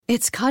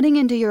It's cutting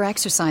into your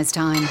exercise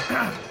time.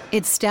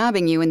 It's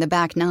stabbing you in the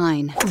back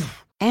nine.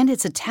 And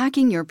it's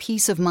attacking your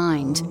peace of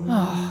mind.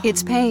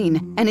 It's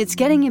pain, and it's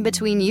getting in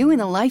between you and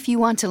the life you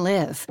want to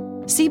live.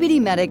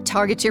 CBD Medic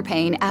targets your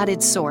pain at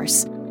its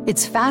source.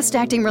 It's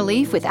fast-acting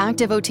relief with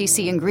active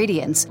OTC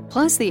ingredients,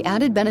 plus the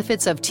added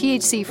benefits of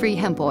THC-free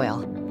hemp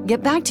oil.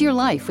 Get back to your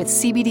life with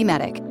CBD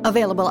Medic,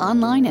 available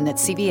online and at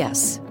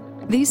CVS.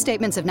 These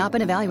statements have not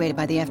been evaluated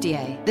by the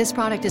FDA. This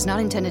product is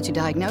not intended to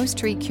diagnose,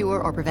 treat,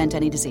 cure, or prevent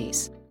any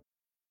disease.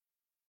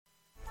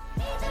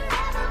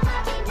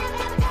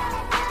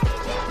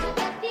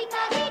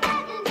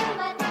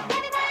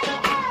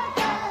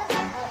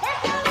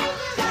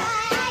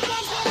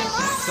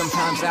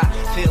 Sometimes I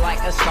feel like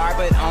a star,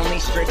 but only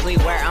strictly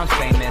where I'm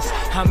famous.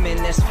 I'm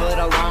in this for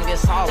the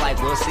longest haul, like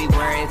we'll see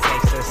where it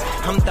takes us.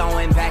 I'm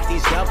throwing back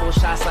these double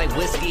shots like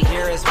whiskey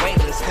here is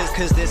weightless.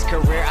 Cause this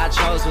career I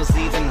chose was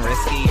even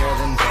riskier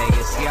than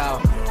Vegas, yo.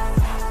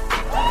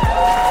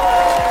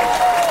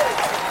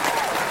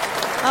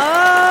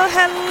 Oh,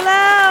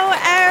 hello,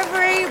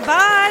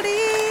 everybody.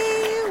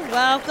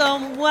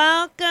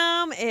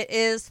 Welcome. It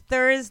is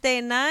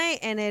Thursday night,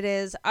 and it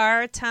is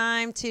our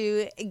time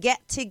to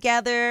get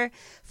together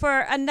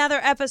for another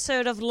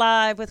episode of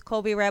Live with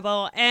Colby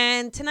Rebel.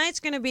 And tonight's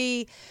going to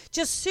be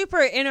just super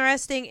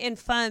interesting and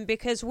fun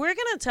because we're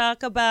going to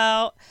talk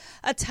about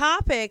a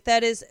topic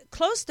that is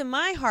close to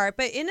my heart,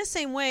 but in the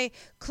same way,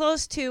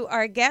 close to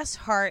our guest's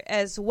heart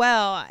as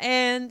well.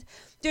 And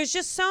there's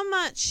just so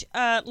much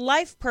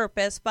life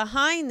purpose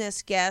behind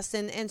this guest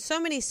and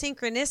so many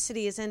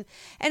synchronicities and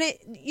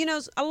it, you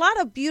know, a lot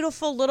of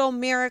beautiful little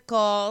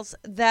miracles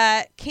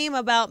that came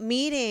about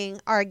meeting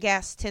our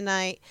guest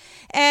tonight.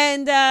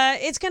 And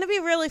it's going to be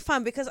really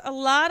fun because a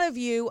lot of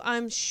you,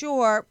 I'm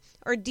sure,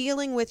 are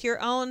dealing with your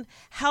own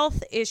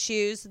health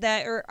issues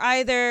that are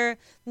either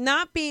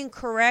not being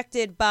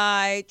corrected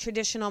by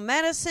traditional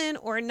medicine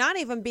or not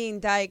even being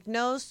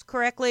diagnosed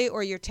correctly,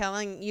 or you're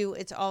telling you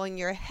it's all in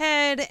your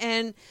head,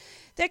 and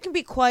that can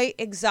be quite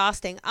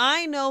exhausting.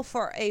 I know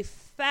for a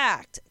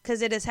fact,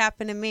 because it has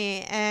happened to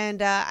me,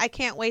 and I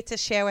can't wait to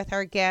share with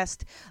our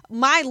guest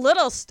my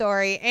little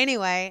story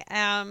anyway,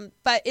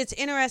 but it's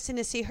interesting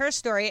to see her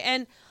story,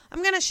 and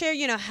I'm going to share,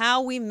 you know,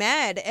 how we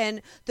met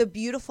and the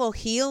beautiful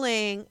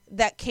healing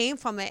that came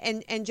from it.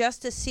 And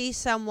just to see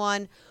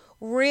someone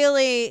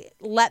really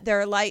let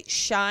their light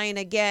shine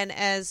again,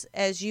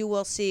 as you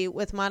will see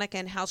with Monica,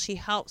 and how she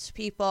helps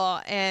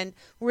people and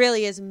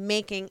really is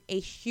making a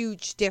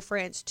huge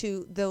difference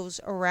to those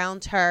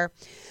around her.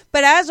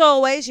 But as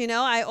always, you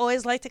know, I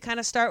always like to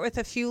kind of start with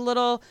a few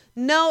little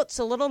notes,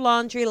 a little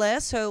laundry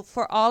list. So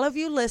for all of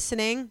you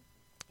listening,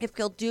 if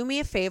you'll do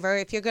me a favor,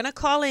 if you're going to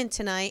call in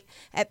tonight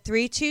at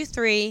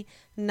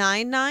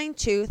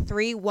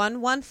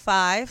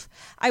 323-992-3115,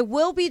 I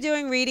will be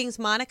doing readings.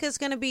 Monica's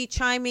going to be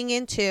chiming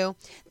into.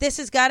 This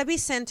has got to be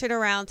centered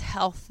around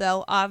health,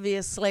 though,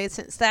 obviously,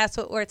 since that's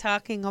what we're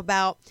talking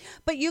about.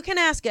 But you can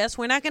ask us.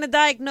 We're not going to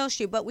diagnose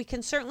you, but we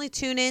can certainly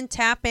tune in,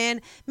 tap in,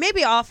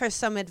 maybe offer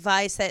some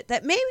advice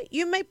that maybe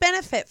you may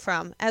benefit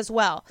from as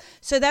well.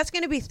 So that's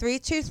going to be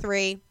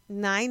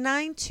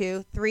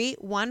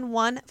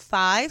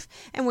 323-992-3115,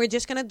 and we're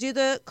just going to do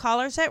the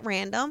callers at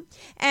random.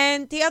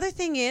 And the other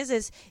thing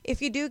is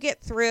if you do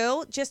get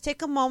through, just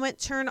take a moment,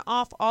 turn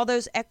off all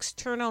those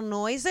external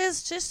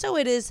noises, just so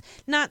it is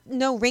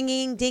no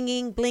ringing,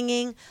 dinging,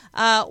 blinging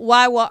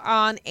while we're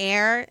on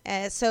air,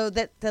 so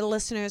that the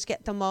listeners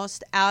get the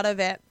most out of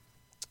it.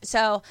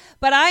 So,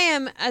 but I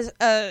am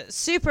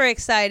super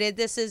excited.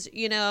 This is,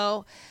 you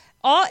know,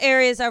 all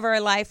areas of our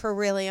life are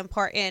really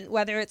important,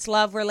 whether it's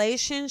love,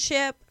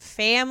 relationship,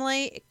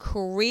 family,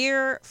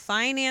 career,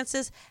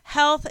 finances.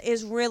 Health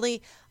is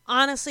really,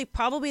 honestly,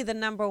 probably the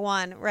number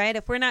one, right?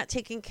 If we're not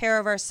taking care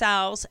of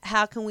ourselves,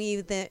 how can we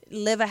either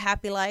live a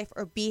happy life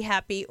or be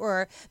happy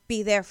or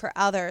be there for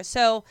others?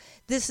 So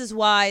this is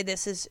why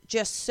this is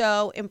just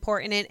so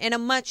important and a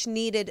much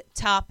needed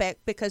topic,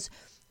 because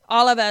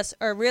all of us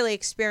are really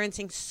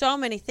experiencing so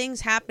many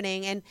things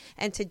happening, and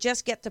to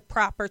just get the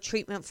proper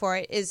treatment for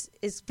it is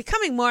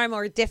becoming more and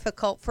more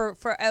difficult for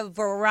a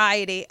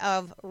variety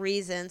of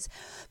reasons.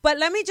 But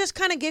let me just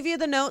kind of give you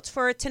the notes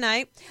for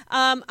tonight.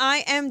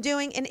 I am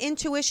doing an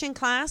intuition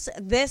class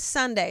this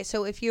Sunday.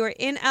 So if you're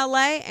in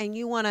LA and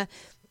you want to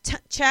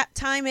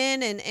time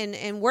in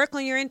and work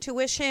on your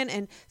intuition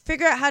and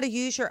figure out how to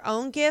use your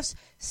own gifts,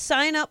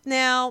 sign up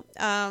now.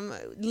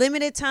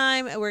 Limited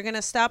time. We're going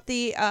to stop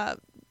the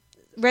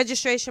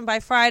registration by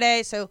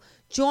Friday, so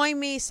join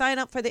me, sign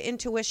up for the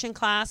intuition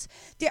class.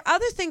 The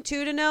other thing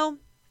too to know,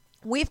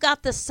 we've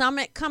got the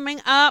summit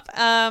coming up.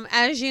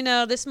 As you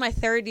know, this is my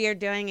third year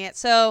doing it.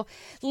 So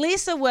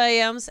Lisa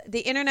Williams, the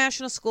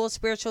International School of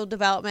Spiritual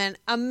Development,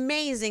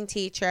 amazing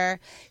teacher.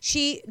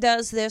 She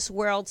does this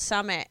World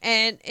Summit,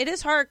 and it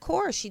is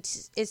hardcore. She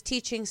is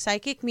teaching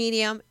psychic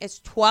medium. It's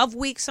 12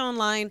 weeks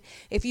online.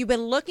 If you've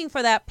been looking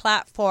for that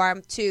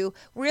platform to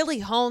really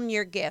hone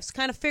your gifts,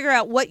 kind of figure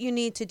out what you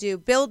need to do,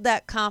 build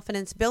that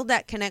confidence, build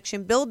that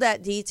connection, build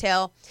that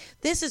detail,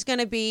 this is going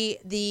to be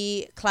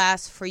the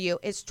class for you.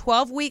 It's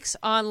 12 weeks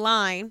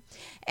online,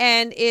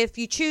 And if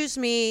you choose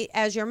me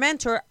as your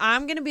mentor,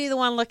 I'm going to be the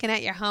one looking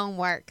at your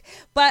homework.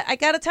 But I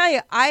got to tell you,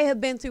 I have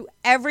been through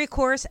every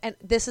course, and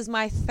this is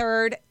my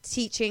third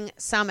teaching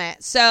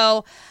summit.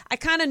 So I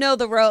kind of know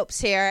the ropes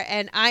here,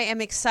 and I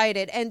am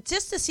excited. And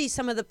just to see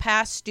some of the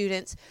past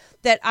students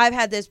that I've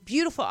had this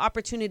beautiful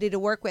opportunity to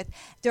work with,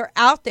 they're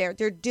out there,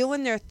 they're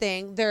doing their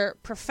thing, they're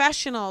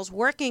professionals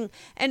working,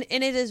 and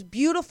it is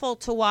beautiful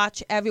to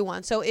watch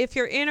everyone. So if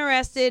you're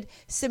interested,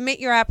 submit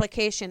your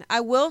application.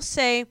 I will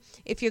say,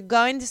 if you're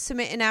going to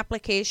submit an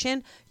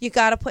application, you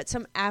got to put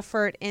some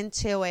effort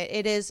into it.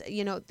 It is,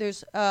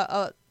 there's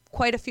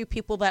quite a few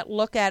people that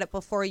look at it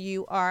before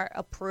you are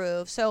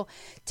approved. So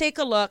take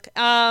a look.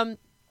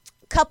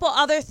 Couple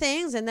other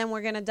things, and then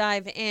we're going to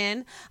dive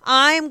in.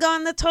 I'm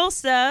going to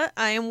Tulsa.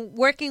 I am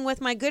working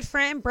with my good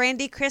friend,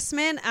 Brandy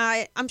Chrisman.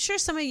 I'm sure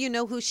some of you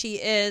know who she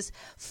is.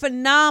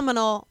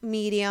 Phenomenal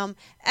medium,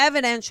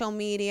 evidential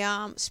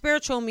medium,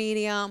 spiritual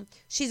medium.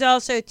 She's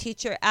also a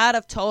teacher out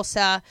of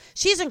Tulsa.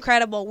 She's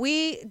incredible.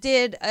 We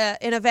did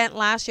an event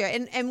last year,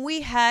 and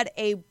we had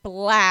a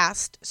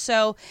blast.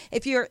 So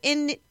if you're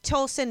in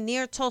Tulsa,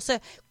 near Tulsa,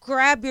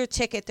 grab your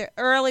ticket. The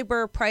early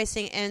bird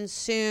pricing ends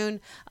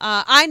soon.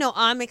 I know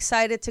I'm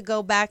excited to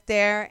go back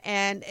there.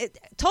 And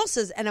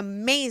Tulsa's an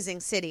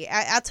amazing city.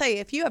 I'll tell you,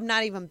 if you have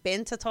not even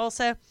been to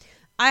Tulsa,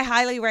 I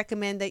highly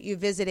recommend that you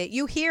visit it.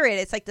 You hear it.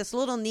 It's like this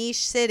little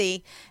niche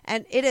city,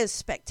 and it is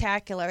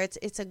spectacular.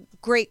 It's a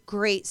great,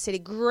 great city.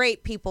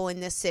 Great people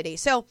in this city.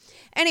 So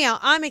anyhow,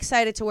 I'm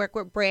excited to work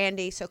with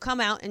Brandy. So come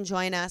out and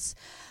join us.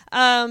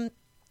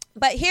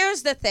 But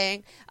here's the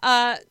thing.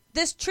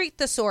 This Treat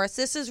the Source,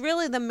 this is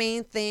really the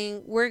main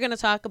thing we're going to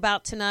talk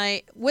about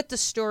tonight with the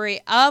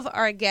story of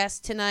our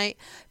guest tonight,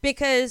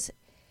 because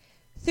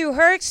through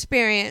her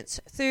experience,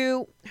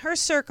 through her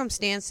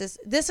circumstances,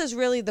 this is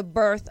really the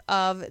birth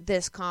of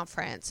this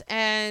conference.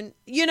 And,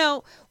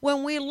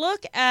 when we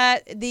look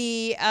at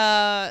the,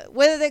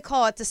 what do they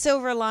call it, the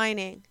silver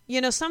lining,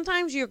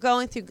 sometimes you're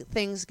going through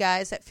things,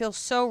 guys, that feel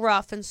so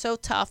rough and so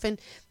tough,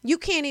 and you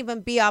can't even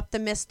be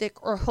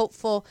optimistic or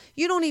hopeful.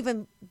 You don't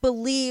even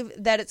believe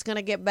that it's going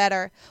to get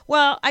better.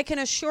 Well, I can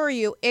assure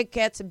you it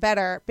gets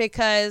better,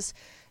 because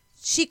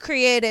she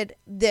created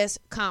this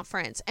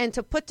conference, and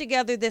to put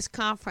together this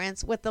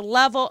conference with the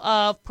level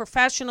of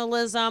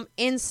professionalism,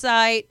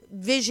 insight,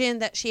 vision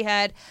that she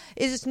had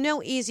is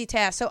no easy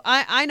task. So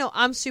I know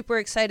I'm super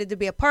excited to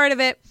be a part of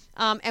it.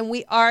 And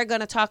we are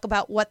going to talk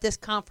about what this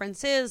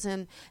conference is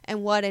and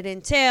what it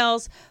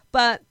entails.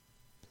 But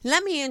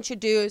let me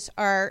introduce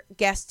our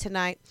guest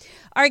tonight.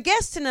 Our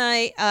guest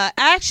tonight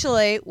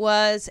actually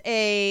was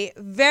a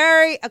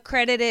very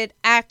accredited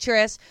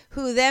actress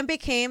who then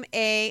became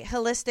a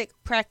holistic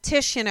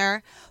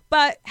practitioner,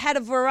 but had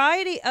a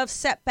variety of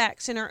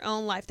setbacks in her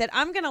own life that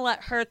I'm going to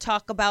let her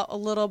talk about a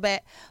little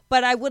bit.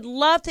 But I would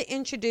love to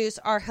introduce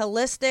our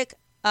holistic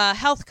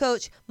health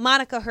coach,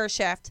 Monica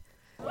Hersheft.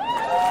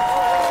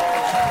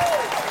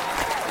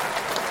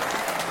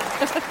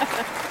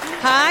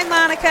 Hi,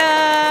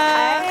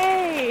 Monica.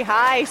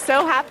 Hi.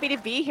 So happy to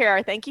be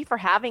here. Thank you for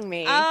having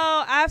me.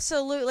 Oh,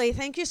 absolutely.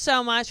 Thank you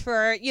so much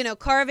for,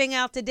 carving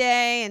out the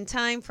day and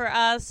time for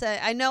us.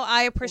 I know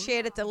I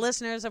appreciate it. The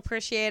listeners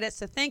appreciate it.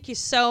 So thank you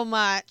so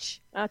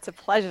much. Oh, it's a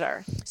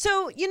pleasure.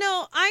 So,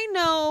 I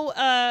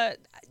know,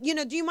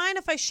 do you mind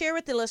if I share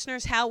with the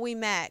listeners how we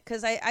met?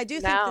 Because I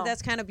do think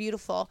that's kind of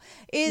beautiful.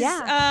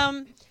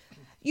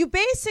 You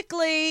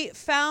basically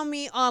found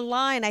me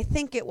online, I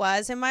think it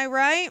was. Am I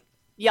right?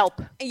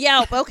 Yelp.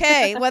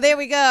 Okay. Well, there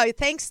we go.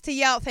 Thanks to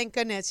Yelp. Thank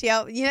goodness.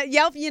 Yelp,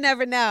 you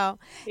never know.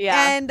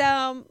 Yeah.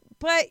 And,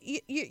 but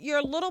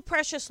your little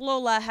precious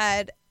Lola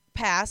had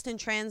passed in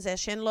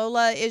transition.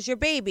 Lola is your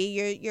baby,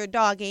 your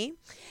doggy.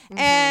 Mm-hmm.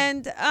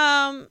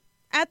 And,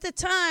 at the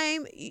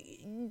time,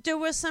 there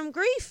was some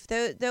grief.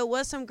 There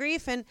was some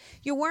grief, and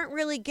you weren't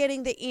really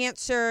getting the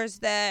answers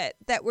that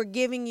were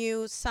giving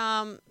you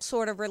some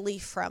sort of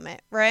relief from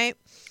it, right?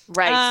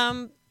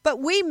 Right. But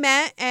we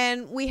met,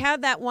 and we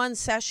had that one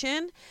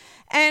session,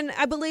 and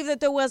I believe that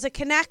there was a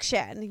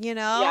connection,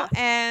 Yeah.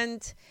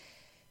 And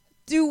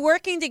through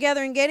working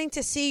together and getting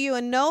to see you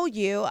and know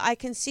you, I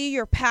can see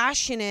you're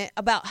passionate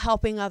about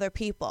helping other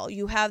people.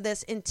 You have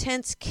this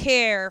intense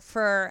care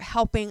for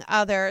helping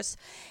others.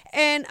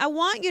 And I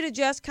want you to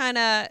just kind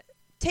of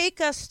take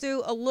us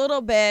through a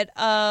little bit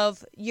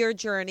of your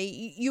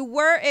journey. You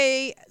were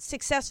a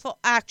successful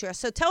actress.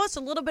 So tell us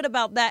a little bit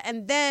about that.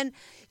 And then,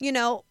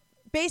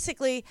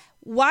 basically,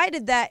 why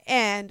did that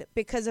end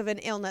because of an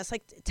illness?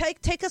 Like,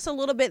 take us a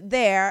little bit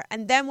there,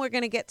 and then we're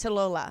going to get to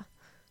Lola.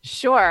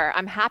 Sure.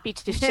 I'm happy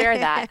to share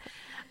that.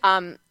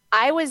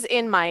 I was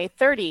in my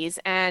 30s,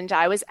 and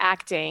I was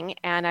acting,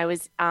 and I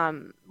was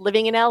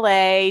living in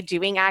LA,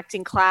 doing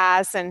acting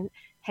class and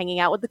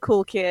hanging out with the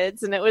cool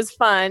kids, and it was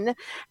fun.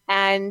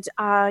 And,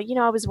 I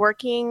was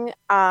working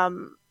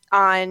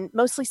on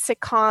mostly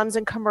sitcoms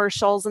and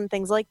commercials and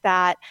things like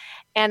that.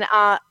 And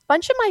a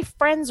bunch of my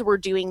friends were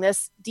doing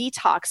this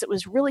detox. It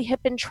was really hip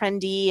and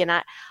trendy, and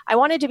I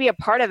wanted to be a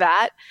part of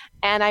that.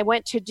 And I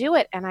went to do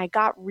it, and I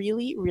got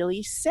really,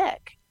 really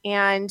sick.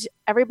 And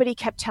everybody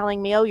kept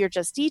telling me, oh, you're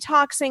just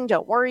detoxing,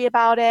 don't worry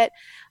about it.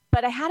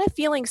 But I had a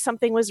feeling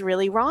something was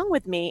really wrong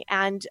with me.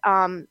 And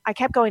I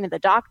kept going to the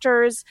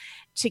doctors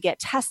to get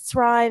tests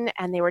run,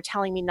 and they were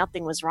telling me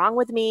nothing was wrong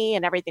with me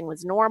and everything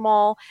was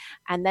normal.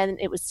 And then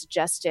it was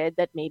suggested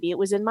that maybe it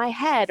was in my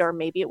head, or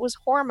maybe it was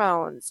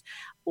hormones,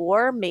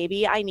 or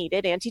maybe I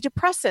needed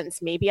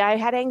antidepressants. Maybe I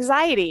had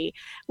anxiety,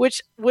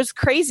 which was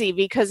crazy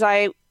because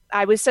I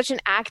was such an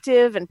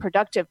active and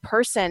productive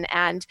person,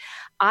 and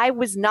I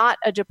was not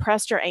a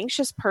depressed or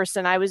anxious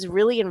person. I was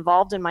really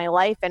involved in my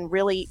life and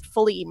really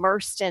fully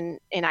immersed in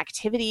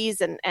activities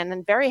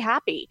and very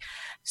happy.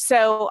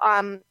 So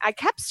I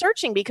kept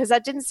searching because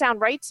that didn't sound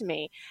right to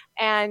me,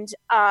 and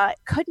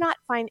could not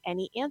find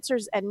any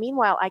answers. And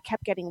meanwhile, I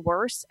kept getting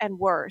worse and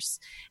worse.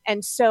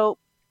 And so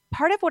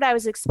part of what I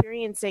was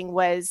experiencing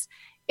was,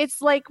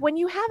 it's like when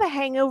you have a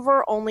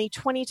hangover, only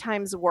 20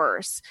 times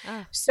worse.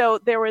 So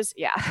there was,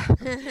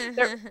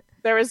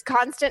 there was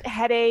constant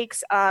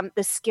headaches.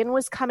 The skin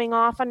was coming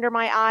off under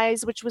my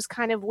eyes, which was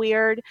kind of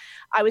weird.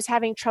 I was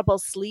having trouble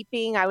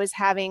sleeping. I was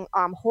having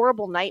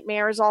horrible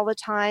nightmares all the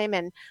time.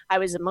 And I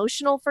was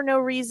emotional for no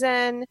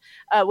reason,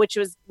 which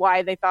was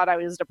why they thought I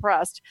was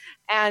depressed.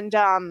 And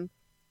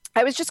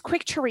I was just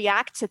quick to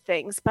react to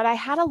things, but I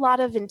had a lot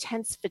of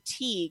intense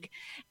fatigue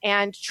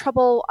and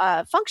trouble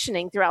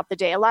functioning throughout the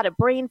day, a lot of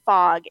brain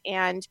fog,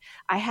 and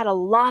I had a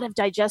lot of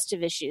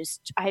digestive issues.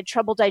 I had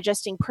trouble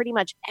digesting pretty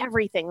much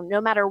everything,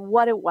 no matter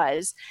what it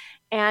was,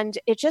 and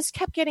it just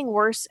kept getting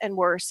worse and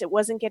worse. It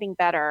wasn't getting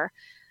better.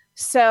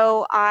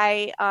 So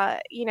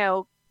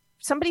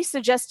somebody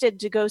suggested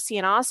to go see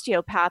an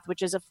osteopath,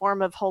 which is a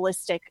form of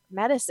holistic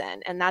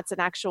medicine, and that's an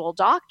actual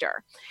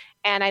doctor.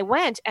 And I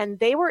went, and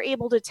they were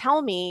able to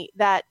tell me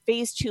that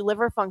phase 2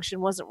 liver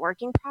function wasn't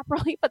working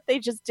properly, but they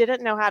just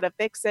didn't know how to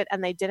fix it,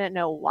 and they didn't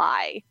know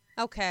why.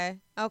 Okay.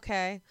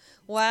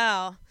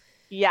 Wow.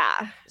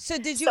 Yeah. So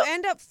did you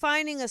end up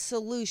finding a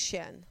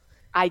solution?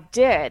 I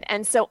did.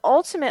 And so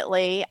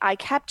ultimately, I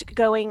kept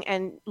going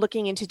and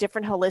looking into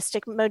different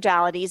holistic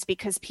modalities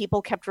because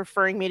people kept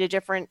referring me to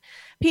different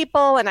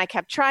people, and I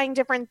kept trying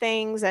different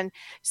things. And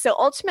so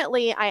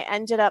ultimately, I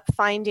ended up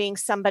finding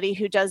somebody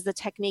who does the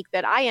technique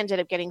that I ended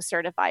up getting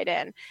certified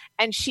in.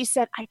 And she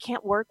said, I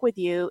can't work with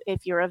you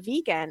if you're a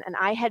vegan. And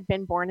I had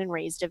been born and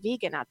raised a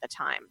vegan at the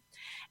time.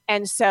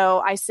 And so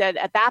I said,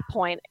 at that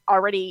point,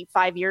 already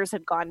 5 years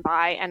had gone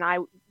by, and I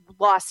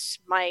lost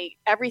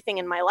everything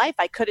in my life.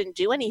 I couldn't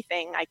do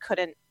anything. I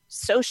couldn't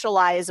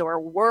socialize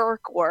or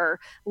work or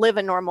live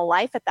a normal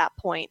life at that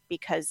point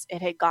because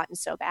it had gotten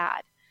so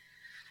bad.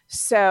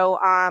 So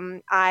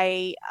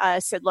I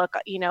said, look,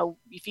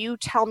 if you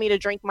tell me to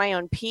drink my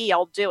own pee,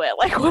 I'll do it.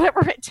 Like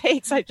whatever it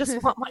takes. I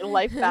just want my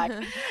life back.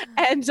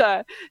 And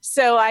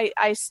so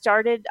I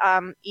started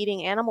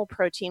eating animal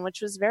protein,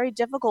 which was very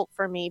difficult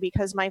for me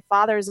because my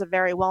father is a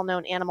very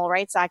well-known animal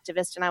rights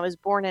activist, and I was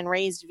born and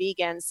raised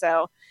vegan.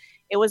 So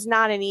it was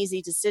not an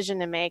easy decision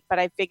to make, but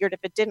I figured if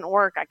it didn't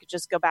work, I could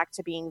just go back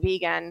to being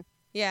vegan.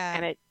 Yeah.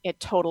 And it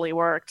totally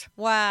worked.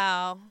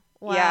 Wow.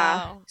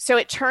 Yeah. So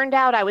it turned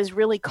out I was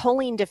really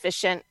choline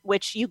deficient,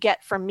 which you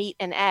get from meat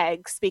and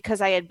eggs,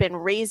 because I had been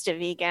raised a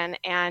vegan,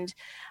 and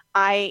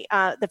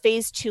the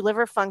phase 2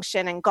 liver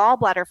function and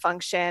gallbladder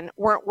function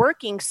weren't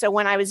working. So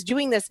when I was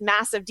doing this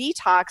massive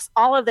detox,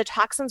 all of the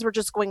toxins were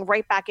just going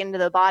right back into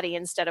the body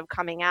instead of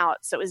coming out.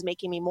 So it was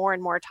making me more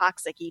and more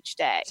toxic each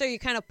day. So you're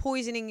kind of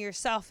poisoning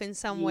yourself in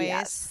some ways.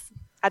 Yes,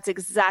 that's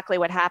exactly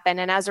what happened.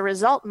 And as a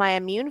result, my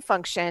immune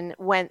function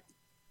went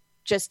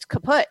just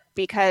kaput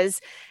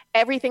because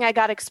everything I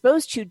got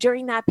exposed to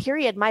during that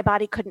period, my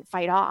body couldn't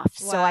fight off.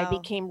 Wow. So I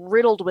became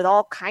riddled with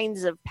all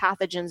kinds of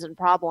pathogens and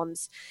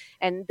problems.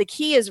 And the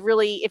key is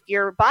really, if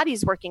your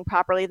body's working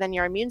properly, then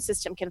your immune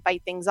system can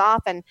fight things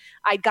off. And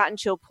I'd gotten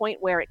to a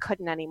point where it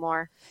couldn't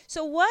anymore.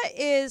 So what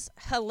is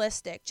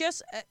holistic?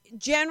 Just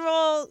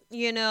general,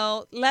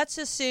 let's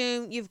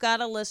assume you've got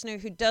a listener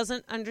who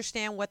doesn't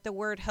understand what the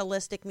word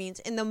holistic means.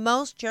 In the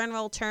most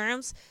general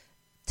terms,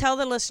 tell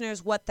the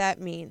listeners what that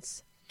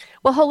means.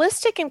 Well,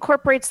 holistic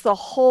incorporates the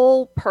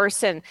whole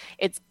person.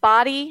 It's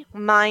body,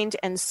 mind,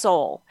 and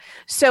soul.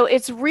 So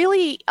it's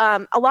really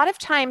a lot of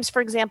times, for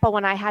example,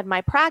 when I had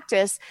my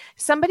practice,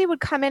 somebody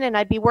would come in and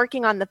I'd be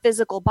working on the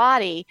physical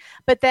body,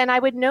 but then I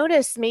would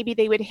notice maybe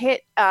they would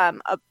hit a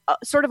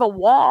sort of a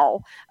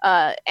wall,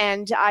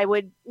 and I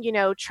would,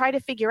 try to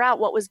figure out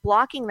what was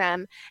blocking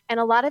them. And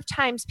a lot of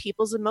times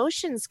people's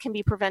emotions can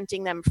be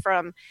preventing them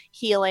from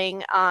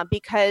healing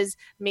because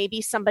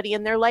maybe somebody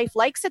in their life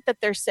likes it that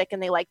they're sick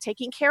and they like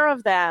taking care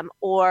of them,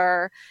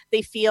 or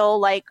they feel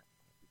like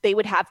they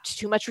would have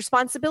too much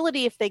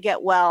responsibility if they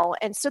get well.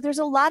 And so there's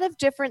a lot of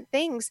different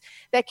things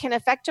that can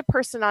affect a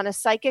person on a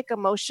psychic,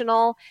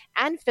 emotional,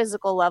 and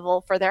physical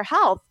level for their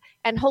health.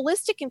 And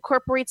holistic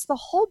incorporates the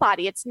whole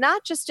body. It's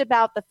not just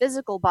about the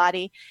physical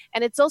body,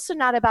 and it's also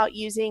not about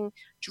using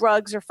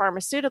drugs or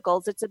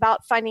pharmaceuticals. It's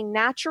about finding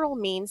natural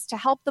means to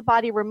help the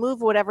body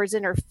remove whatever's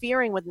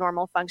interfering with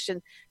normal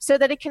function so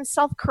that it can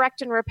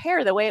self-correct and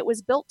repair the way it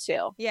was built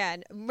to. Yeah,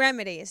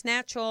 remedies,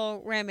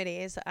 natural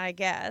remedies, I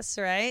guess,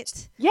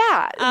 right?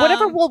 Yeah,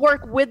 whatever will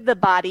work with the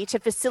body to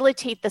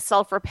facilitate the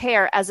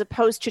self-repair as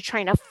opposed to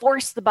trying to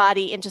force the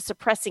body into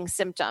suppressing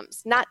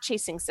symptoms, not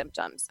chasing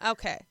symptoms.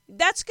 Okay,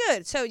 that's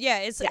good. So yeah,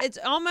 it's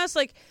almost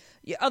like,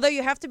 although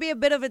you have to be a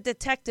bit of a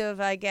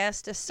detective, I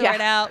guess, to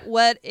sort out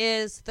what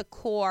is the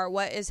core,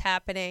 what is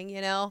happening,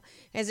 you know?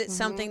 Is it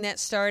something that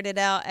started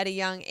out at a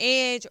young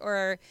age,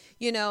 or,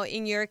 you know,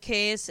 in your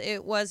case,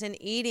 it was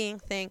an eating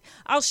thing?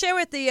 I'll share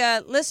with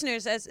the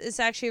listeners, as it's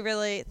actually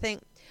really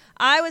thing.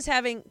 I was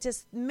having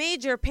just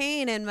major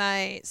pain in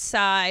my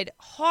side,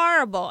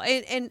 horrible,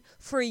 and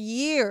for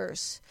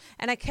years.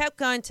 And I kept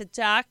going to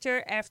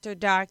doctor after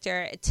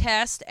doctor,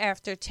 test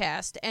after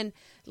test, and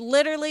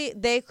literally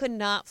they could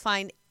not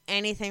find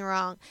anything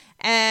wrong.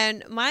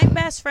 And my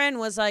best friend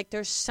was like,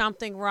 there's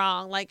something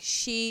wrong. Like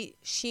she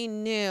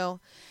knew.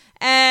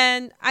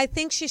 And I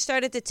think she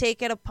started to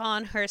take it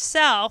upon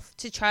herself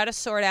to try to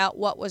sort out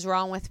what was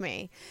wrong with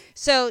me.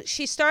 So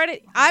she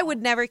started, I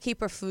would never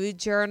keep a food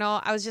journal.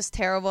 I was just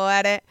terrible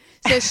at it.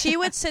 So she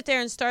would sit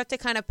there and start to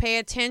kind of pay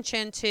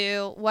attention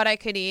to what I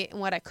could eat and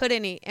what I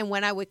couldn't eat, and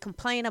when I would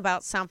complain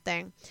about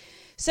something.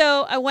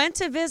 So I went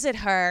to visit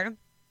her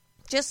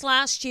just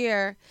last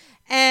year,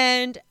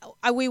 and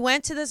we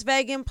went to this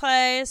vegan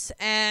place,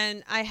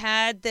 and I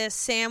had this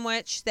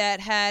sandwich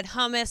that had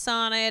hummus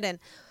on it,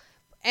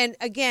 and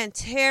again,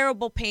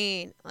 terrible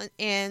pain.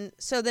 And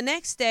so the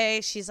next day,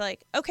 she's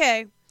like,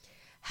 okay,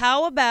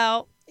 how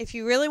about if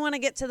you really want to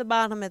get to the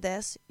bottom of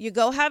this, you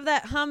go have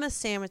that hummus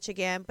sandwich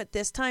again, but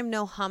this time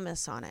no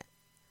hummus on it.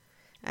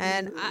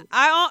 And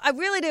I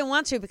really didn't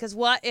want to, because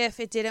what if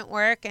it didn't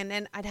work and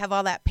then I'd have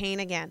all that pain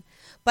again?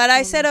 But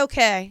I said,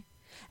 okay.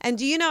 And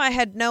do you know, I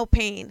had no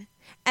pain.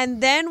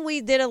 And then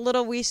we did a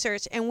little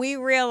research, and we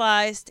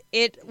realized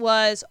it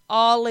was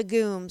all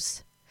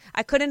legumes.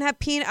 I couldn't have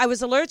peanut. I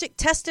was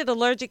tested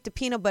allergic to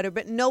peanut butter,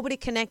 but nobody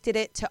connected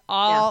it to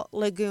all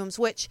legumes,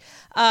 which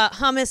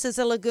hummus is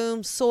a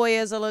legume, soy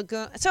is a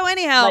legume. So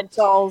anyhow,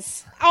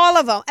 lentils, all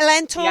of them,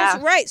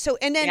 lentils, right? So,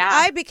 and then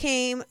I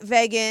became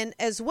vegan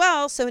as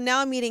well. So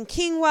now I'm eating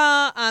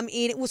quinoa. I'm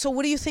eating. So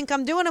what do you think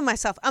I'm doing to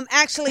myself? I'm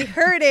actually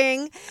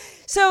hurting.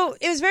 So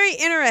it was very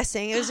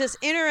interesting. It was just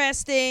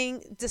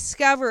interesting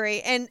discovery,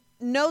 and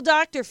no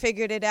doctor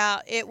figured it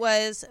out. It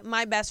was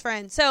my best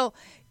friend. So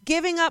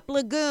giving up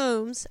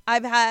legumes,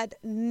 I've had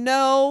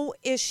no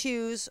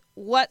issues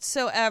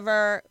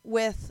whatsoever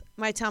with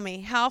my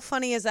tummy. How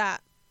funny is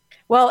that?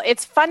 Well,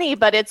 it's funny,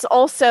 but it's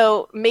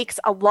also makes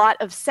a lot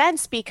of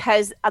sense,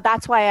 because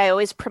that's why I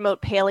always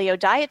promote paleo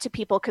diet to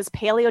people, because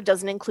paleo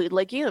doesn't include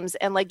legumes,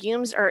 and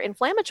legumes are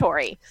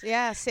inflammatory.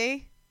 Yeah,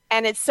 see?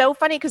 And it's so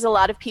funny because a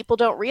lot of people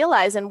don't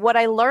realize. And what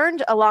I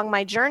learned along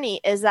my journey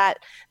is that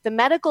the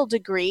medical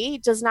degree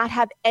does not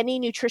have any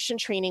nutrition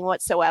training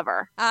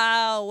whatsoever.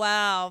 Oh,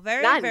 wow.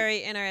 None. Very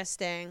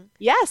interesting.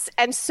 Yes.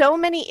 And so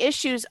many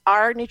issues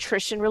are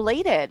nutrition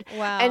related.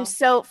 Wow. And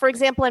so, for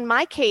example, in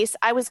my case,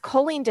 I was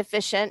choline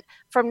deficient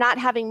from not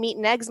having meat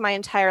and eggs my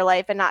entire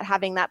life and not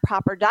having that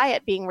proper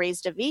diet, being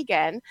raised a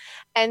vegan.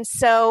 And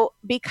so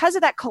because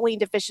of that choline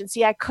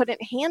deficiency, I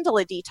couldn't handle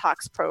a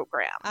detox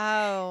program.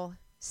 Oh,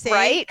 see?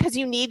 Right? Because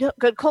you need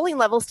good choline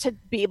levels to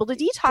be able to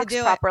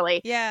detox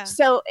properly. Yeah.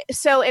 So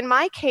in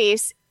my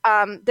case,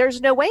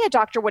 there's no way a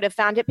doctor would have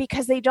found it,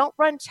 because they don't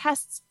run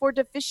tests for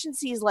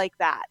deficiencies like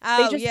that.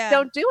 Oh, they just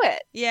don't do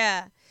it.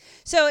 Yeah.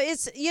 So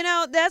it's,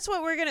 that's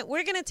what we're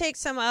going to take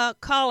some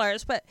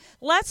callers, but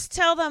let's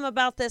tell them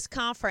about this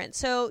conference.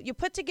 So you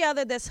put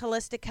together this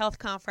holistic health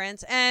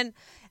conference, and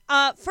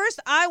first,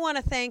 I want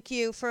to thank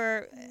you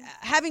for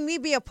having me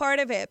be a part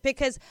of it,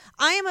 because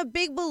I am a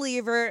big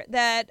believer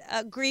that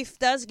grief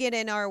does get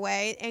in our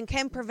way and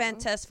can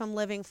prevent us from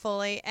living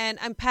fully. And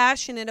I'm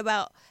passionate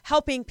about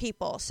helping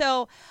people.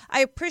 So I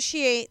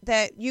appreciate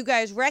that you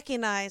guys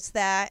recognize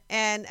that.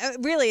 And it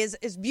really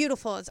is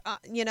beautiful. It's,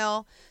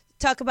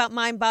 talk about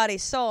mind, body,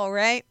 soul,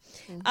 right?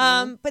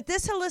 But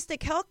this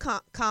holistic health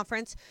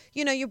conference,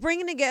 you're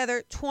bringing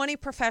together 20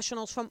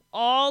 professionals from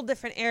all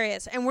different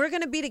areas, and we're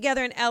going to be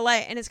together in LA,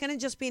 and it's going to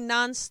just be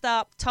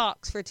nonstop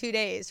talks for 2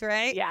 days,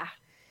 right?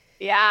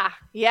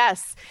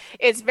 Yes.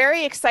 It's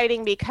very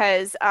exciting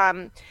because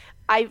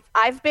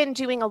I've been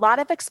doing a lot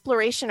of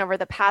exploration over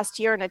the past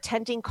year and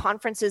attending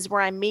conferences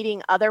where I'm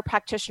meeting other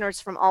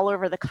practitioners from all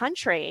over the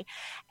country.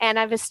 And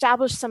I've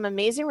established some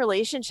amazing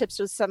relationships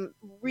with some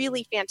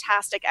really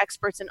fantastic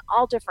experts in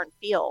all different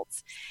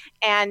fields.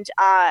 And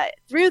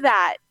through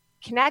that,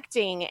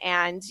 connecting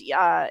and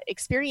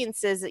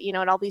experiences,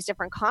 at all these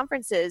different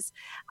conferences,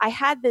 I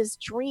had this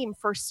dream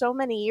for so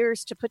many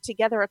years to put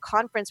together a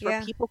conference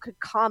where people could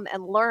come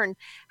and learn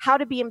how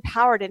to be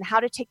empowered and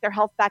how to take their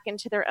health back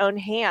into their own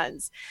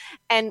hands.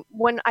 And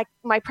when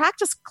my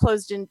practice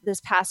closed in this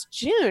past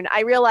June,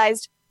 I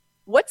realized,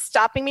 what's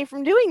stopping me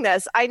from doing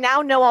this? I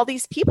now know all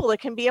these people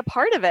that can be a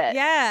part of it.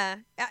 Yeah.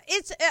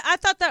 I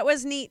thought that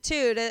was neat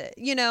too,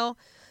 to,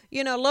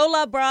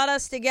 Lola brought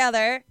us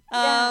together.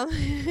 Yeah.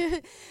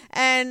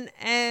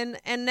 And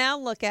now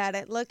look at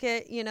it. Look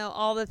at,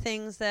 all the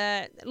things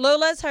that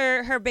Lola's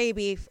her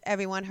baby,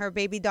 everyone, her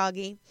baby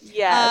doggy.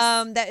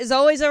 Yes. That is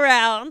always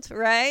around,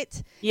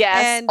 right?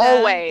 Yes, And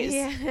always.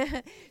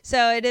 yeah.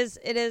 So it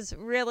is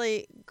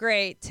really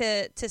great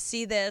to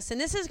see this.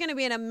 And this is going to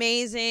be an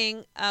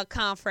amazing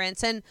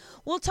conference. And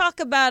we'll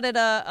talk about it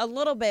a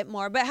little bit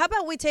more. But how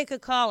about we take a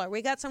caller?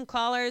 We got some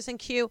callers in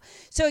queue.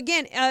 So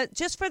again,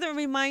 just for the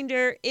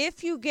reminder,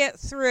 if you get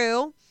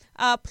through,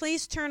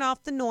 please turn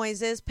off the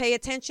noises. Pay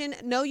attention.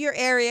 Know your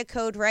area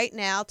code right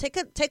now. Take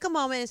a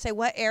moment and say,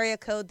 what area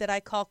code did I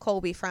call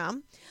Colby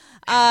from?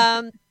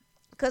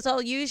 Because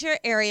I'll use your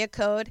area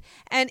code.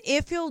 And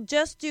if you'll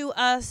just do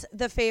us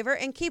the favor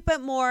and keep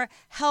it more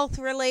health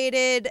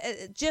related,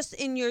 just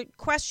in your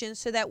questions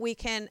so that we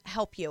can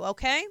help you,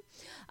 okay?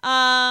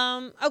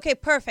 Okay,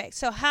 perfect.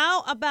 So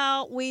how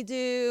about we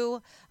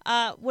do,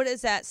 what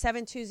is that?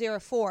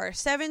 7204.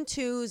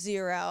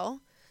 720.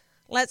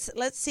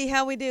 Let's see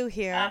how we do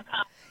here.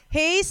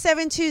 Hey,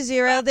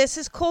 720. This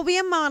is Colby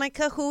and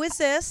Monica. Who is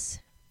this?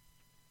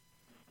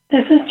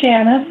 This is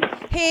Janice.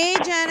 Hey,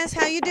 Janice.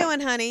 How you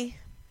doing, honey?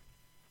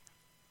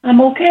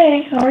 I'm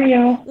okay. How are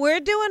you? We're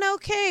doing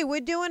okay.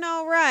 We're doing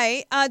all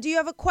right. Do you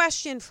have a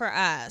question for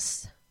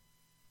us?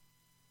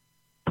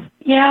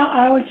 Yeah,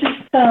 I was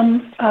just,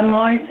 I'm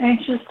always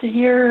anxious to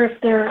hear if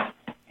there are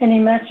any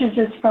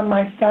messages from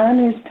my son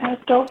who's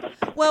passed over.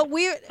 Well,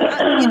 we're,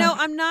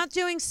 I'm not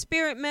doing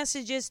spirit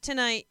messages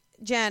tonight,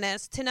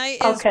 Janice. Tonight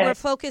is we're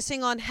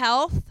focusing on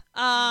health.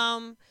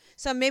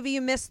 So maybe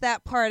you missed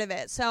that part of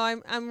it. So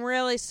I'm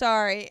really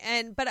sorry.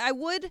 But I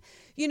would,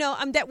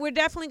 we're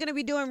definitely going to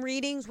be doing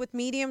readings with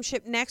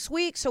mediumship next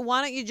week. So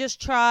why don't you just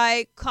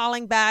try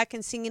calling back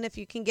and seeing if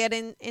you can get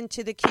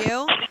into the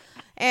queue.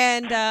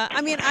 And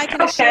I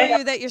can assure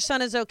you that your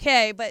son is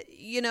okay. But,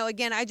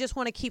 again, I just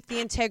want to keep the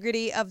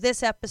integrity of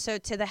this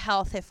episode to the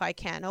health if I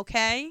can.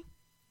 Okay?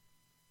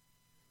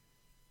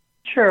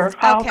 Sure.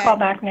 I'll call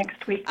back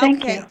next week.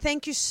 Thank you.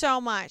 Thank you so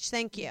much.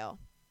 Thank you.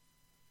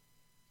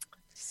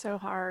 So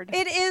hard.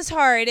 It is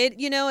hard.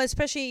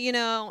 Especially,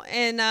 but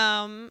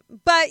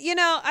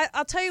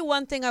I'll tell you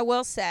one thing I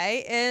will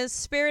say is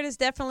Spirit is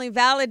definitely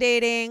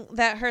validating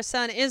that her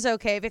son is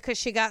okay because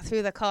she got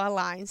through the call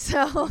line.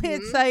 So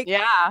it's like,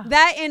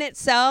 that in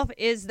itself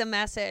is the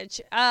message.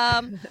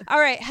 All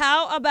right.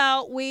 How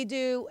about we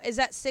do, is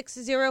that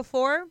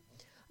 604?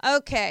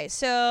 Okay.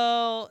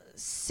 So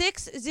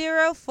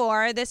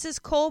 604, this is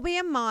Colby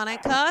and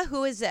Monica.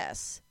 Who is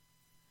this?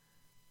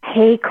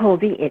 Hey,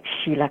 Colby, it's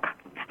Sheila.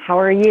 How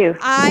are you?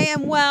 I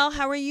am well.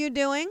 How are you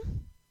doing?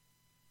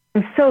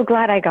 I'm so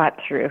glad I got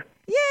through.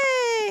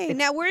 Yay!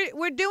 Now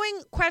we're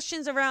doing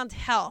questions around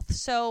health.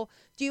 So,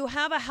 do you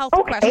have a health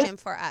question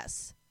for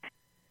us?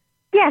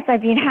 Yes,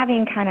 I've been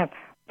having kind of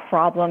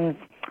problems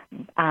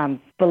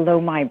below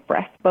my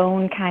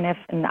breastbone, kind of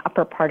in the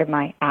upper part of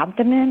my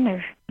abdomen.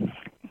 Or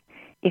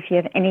if you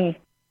have any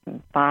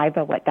vibe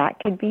of what that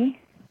could be.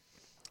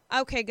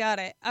 Okay, got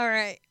it. All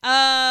right.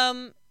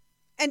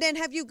 And then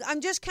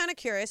I'm just kind of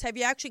curious, have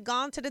you actually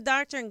gone to the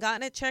doctor and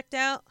gotten it checked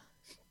out?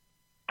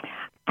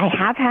 I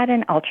have had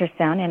an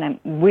ultrasound, and I'm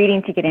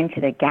waiting to get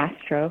into the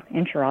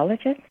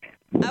gastroenterologist.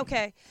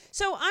 Okay.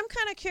 So I'm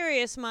kind of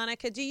curious,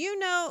 Monica, do you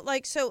know,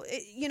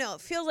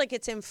 it feels like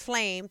it's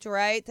inflamed,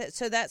 right?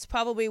 So that's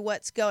probably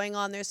what's going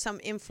on. There's some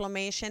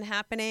inflammation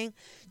happening.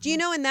 Do you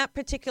know in that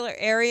particular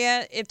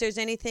area if there's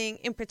anything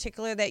in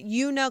particular that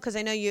because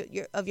I know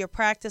you of your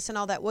practice and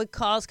all that would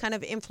cause kind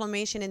of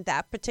inflammation in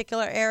that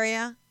particular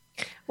area?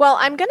 Well,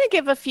 I'm going to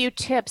give a few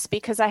tips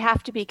because I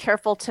have to be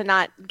careful to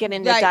not get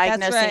into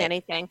diagnosing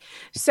anything.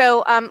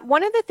 So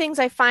one of the things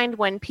I find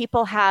when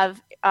people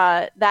have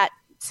that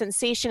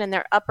sensation in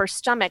their upper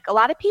stomach, a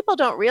lot of people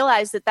don't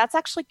realize that that's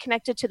actually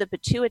connected to the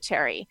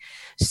pituitary.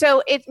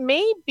 So it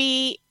may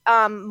be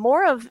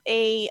more of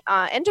a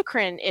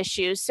endocrine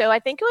issue. So I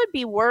think it would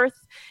be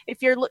worth,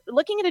 if you're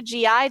looking at a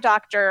GI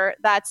doctor,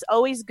 that's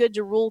always good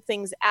to rule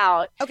things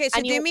out. Okay,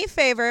 so do me a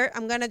favor.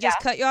 I'm going to just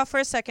cut you off for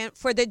a second.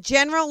 For the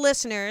general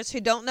listeners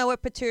who don't know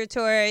what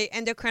pituitary,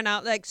 endocrine,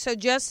 so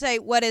just say,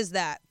 what is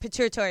that?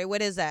 Pituitary,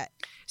 what is that?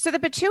 So the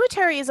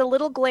pituitary is a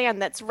little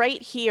gland that's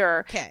right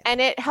here,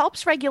 and it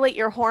helps regulate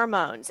your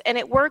hormones, and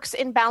it works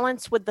in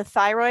balance with the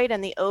thyroid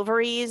and the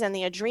ovaries and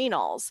the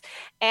adrenals.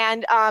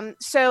 And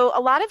so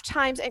a lot of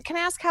times, and can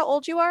I ask how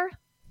old you are?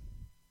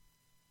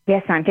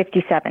 Yes, I'm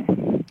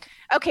 57.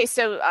 Okay,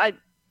 so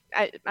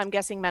I'm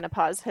guessing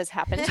menopause has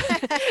happened.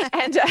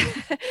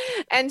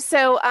 and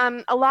so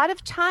a lot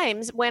of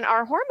times when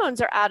our hormones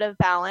are out of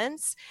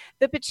balance,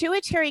 the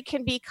pituitary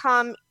can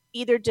become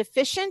either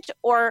deficient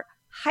or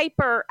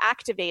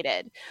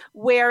hyperactivated,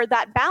 where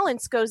that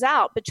balance goes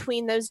out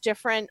between those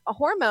different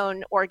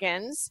hormone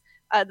organs,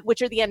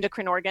 which are the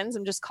endocrine organs.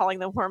 I'm just calling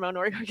them hormone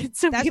organs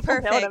so That's people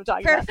perfect. know what I'm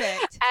talking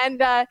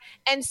about.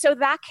 And so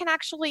that can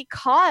actually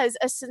cause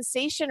a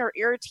sensation or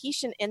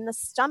irritation in the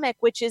stomach,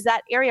 which is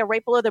that area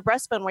right below the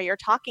breastbone where you're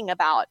talking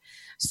about.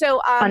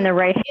 So on the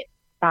right hand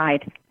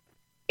side.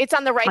 It's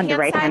on the right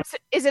hand side. So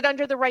is it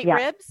under the right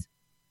ribs?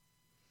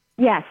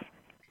 Yes.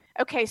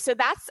 Okay, so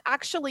that's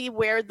actually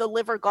where the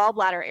liver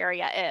gallbladder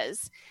area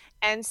is.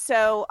 And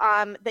so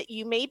that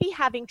you may be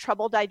having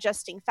trouble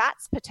digesting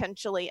fats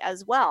potentially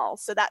as well.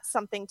 So that's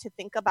something to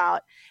think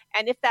about.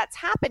 And if that's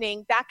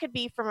happening, that could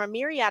be from a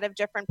myriad of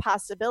different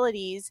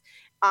possibilities.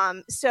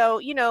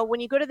 So, when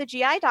you go to the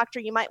GI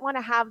doctor, you might want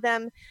to have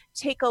them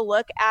take a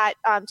look at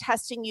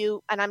testing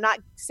you. And I'm not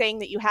saying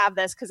that you have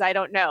this because I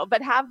don't know,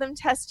 but have them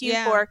test you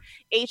for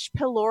H.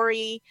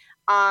 pylori.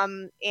 Have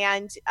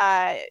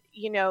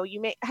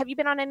you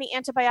been on any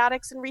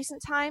antibiotics in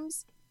recent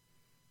times?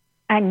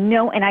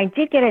 No, and I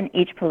did get an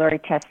H. pylori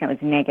test and it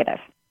was negative.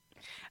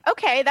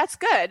 Okay, that's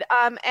good.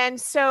 And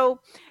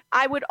so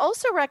I would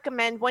also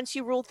recommend, once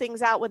you rule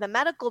things out with a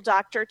medical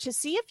doctor, to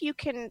see if you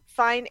can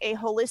find a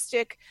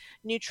holistic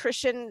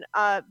nutrition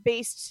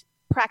based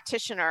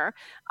practitioner.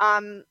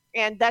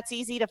 And that's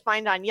easy to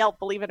find on Yelp,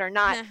 believe it or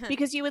not,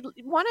 because you would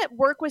want to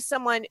work with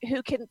someone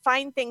who can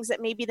find things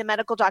that maybe the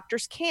medical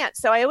doctors can't.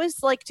 So I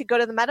always like to go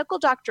to the medical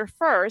doctor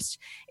first.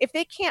 If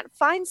they can't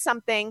find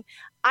something,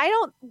 I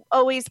don't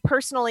always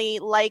personally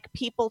like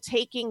people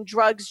taking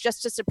drugs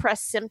just to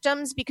suppress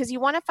symptoms, because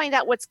you want to find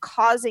out what's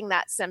causing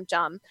that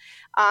symptom.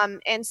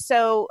 And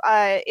so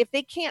if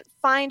they can't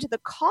find the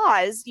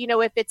cause,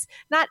 if it's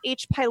not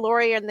H.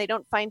 pylori and they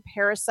don't find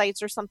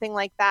parasites or something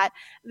like that,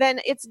 then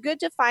it's good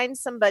to find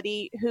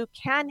somebody who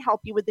can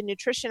help you with the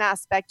nutrition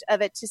aspect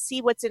of it to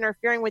see what's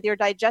interfering with your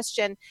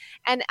digestion.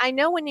 And I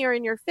know when you're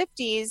in your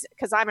 50s,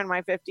 because I'm in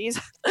my 50s,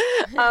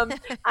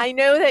 I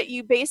know that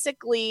you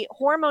basically,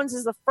 hormones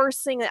is the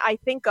first thing that I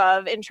think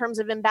of in terms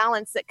of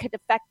imbalance that could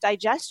affect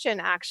digestion,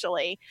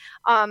 actually.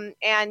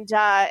 And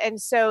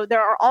so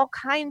there are all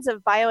kinds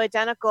of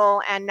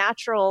bioidentical and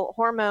natural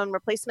hormone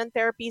replacement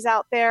therapies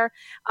out there.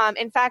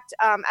 In fact,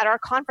 at our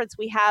conference,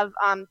 we have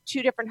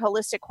 2 different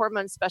holistic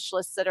hormone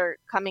specialists that are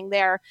coming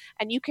there,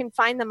 and you can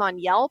find them on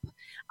Yelp.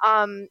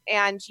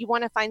 And you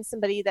want to find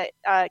somebody that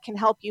can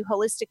help you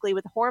holistically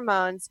with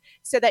hormones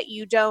so that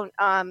you don't,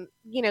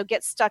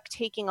 get stuck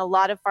taking a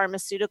lot of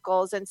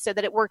pharmaceuticals, and so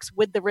that it works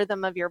with the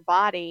rhythm of your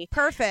body.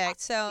 Perfect.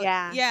 So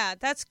yeah,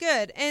 that's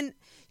good. And,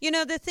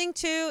 the thing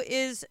too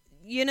is,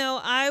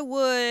 I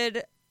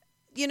would,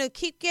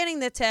 keep getting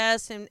the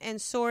test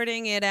and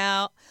sorting it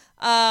out.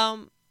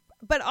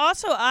 But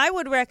also I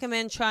would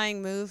recommend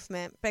trying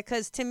movement,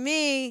 because to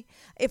me,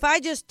 if I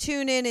just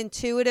tune in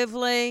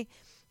intuitively,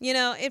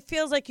 it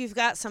feels like you've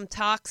got some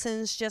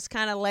toxins just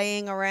kind of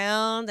laying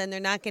around and they're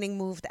not getting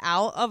moved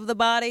out of the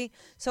body.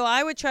 So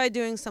I would try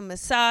doing some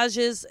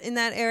massages in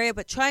that area,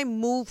 but try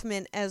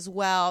movement as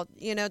well.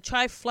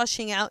 Try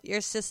flushing out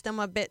your system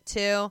a bit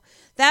too.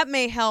 That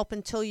may help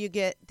until you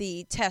get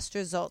the test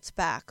results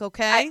back,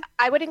 okay?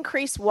 I would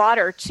increase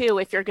water too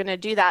if you're going to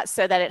do that,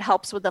 so that it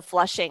helps with the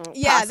flushing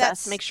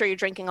process. Make sure you're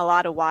drinking a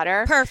lot of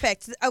water.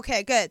 Perfect.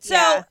 Okay, good. So,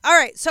 all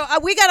right. So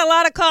we got a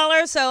lot of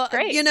callers. So,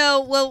 great.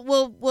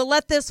 We'll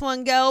let this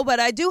one go,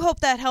 but I do hope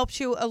that helps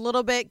you a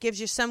little bit,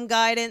 gives you some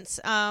guidance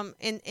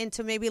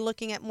into maybe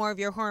looking at more of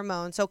your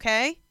hormones,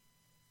 okay?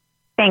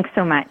 Thanks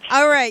so much.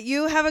 All right,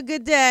 you have a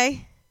good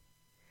day.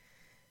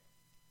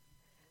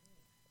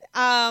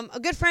 A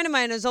good friend of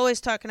mine is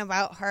always talking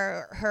about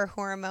her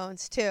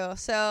hormones too.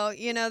 So,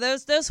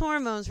 those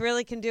hormones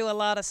really can do a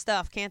lot of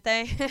stuff, can't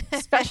they?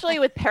 Especially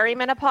with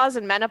perimenopause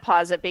and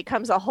menopause, it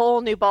becomes a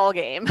whole new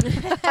ballgame.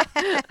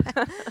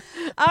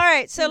 All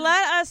right, so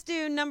let us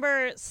do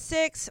number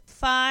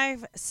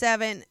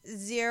 6570.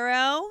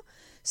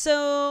 So,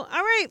 all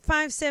right,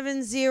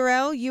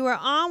 570, you are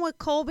on with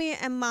Colby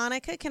and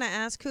Monica. Can I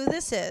ask who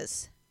this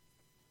is?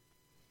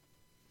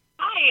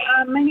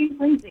 Hi, my name's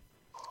Lindsay.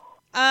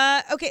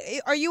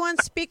 Okay, are you on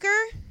speaker?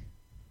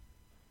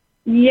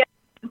 Yeah,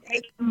 I'm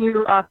taking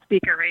you off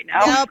speaker right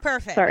now. Oh,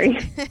 perfect. Sorry.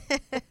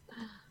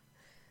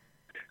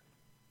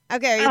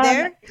 Okay, are you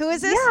there? Who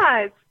is this?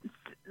 Yeah, it's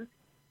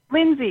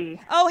Lindsay.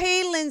 Oh,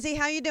 hey, Lindsay.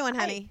 How you doing,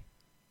 honey?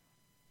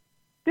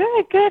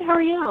 Good. How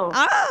are you?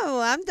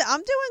 Oh, I'm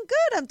doing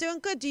good. I'm doing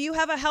good. Do you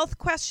have a health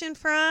question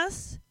for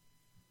us?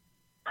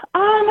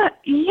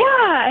 Yeah,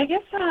 I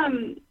guess,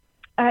 I'm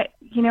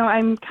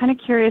kind of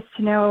curious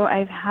to know,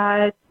 I've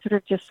had sort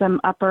of just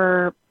some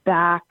upper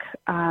back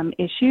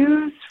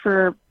issues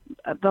for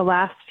the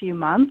last few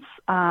months,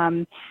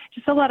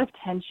 just a lot of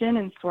tension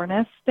and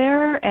soreness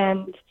there.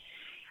 And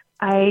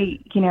I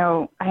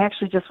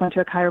actually just went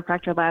to a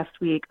chiropractor last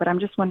week, but I'm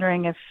just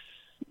wondering if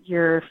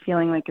you're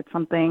feeling like it's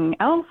something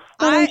else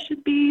that I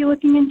should be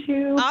looking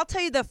into. I'll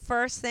tell you the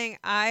first thing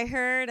I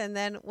heard, and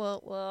then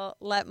we'll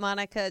let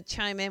Monica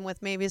chime in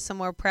with maybe some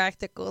more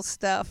practical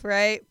stuff,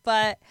 right?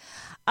 But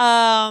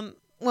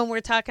when we're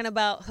talking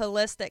about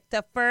holistic,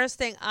 the first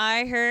thing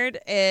I heard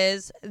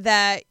is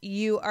that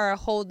you are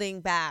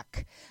holding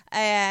back.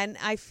 And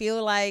I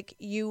feel like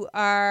you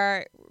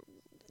are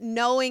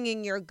knowing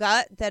in your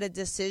gut that a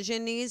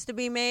decision needs to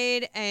be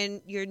made and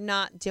you're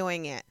not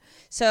doing it.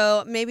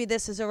 So maybe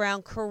this is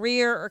around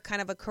career or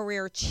kind of a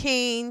career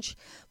change,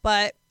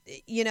 but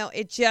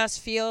it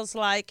just feels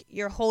like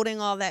you're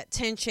holding all that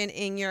tension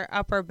in your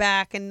upper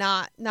back and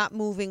not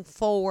moving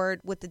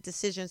forward with the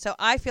decision. So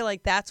I feel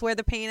like that's where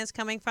the pain is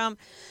coming from.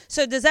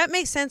 So does that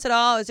make sense at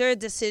all? Is there a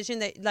decision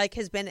that like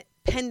has been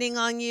pending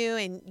on you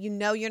and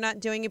you're not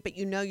doing it, but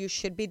you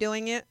should be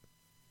doing it?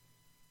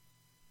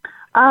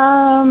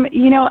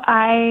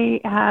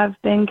 I have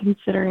been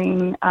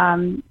considering,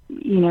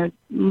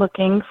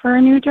 looking for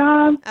a new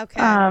job.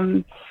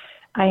 Okay.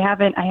 I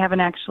haven't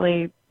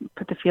actually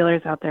put the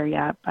feelers out there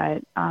yet,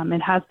 but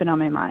it has been on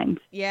my mind.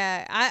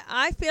 Yeah,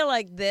 I feel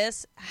like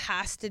this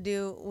has to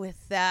do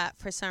with that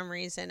for some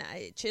reason.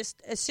 I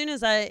just as soon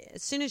as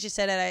you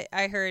said it,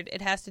 I heard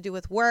it has to do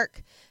with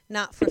work,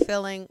 not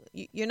fulfilling.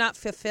 You're not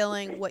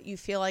fulfilling what you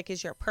feel like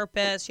is your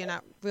purpose. You're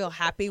not real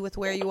happy with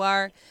where you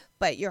are,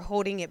 but you're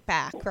holding it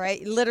back,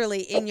 right?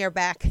 Literally in your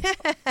back.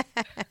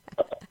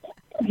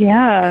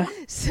 Yeah.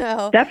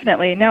 So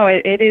definitely. No,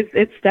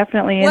 it's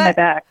definitely in my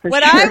back for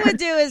what sure. I would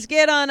do is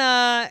get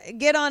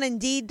on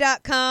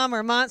Indeed.com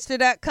or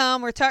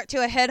Monster.com or talk to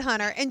a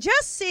headhunter and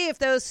just see if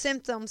those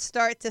symptoms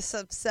start to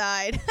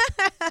subside.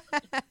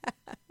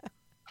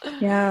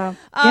 Yeah.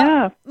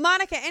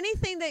 Monica,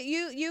 anything that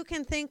you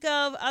can think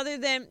of other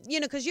than,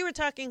 because you were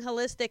talking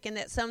holistic and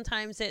that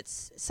sometimes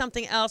it's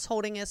something else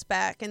holding us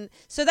back. And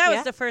so that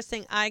was the first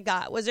thing I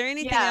got. Was there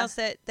anything else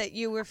that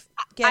you were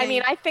getting? I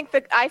mean,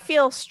 I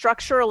feel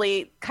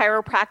structurally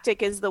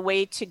chiropractic is the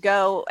way to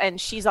go, and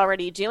she's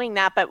already doing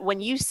that. But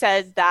when you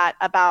said that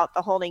about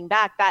the holding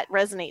back, that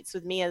resonates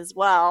with me as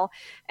well.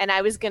 And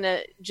I was going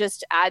to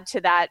just add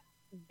to that,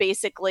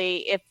 basically,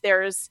 if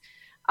there's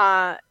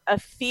a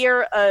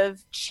fear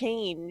of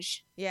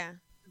change,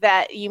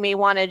 that you may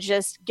want to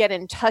just get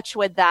in touch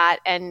with that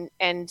and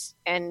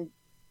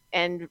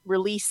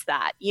release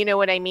that. You know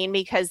what I mean?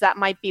 Because that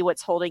might be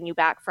what's holding you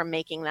back from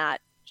making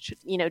that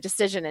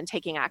decision and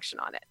taking action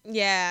on it.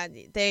 Yeah,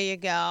 there you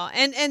go.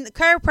 And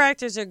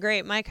chiropractors are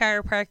great. My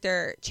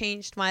chiropractor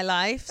changed my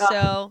life.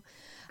 So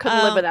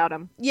couldn't live without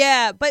him.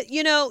 Yeah, but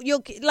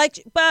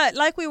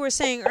like we were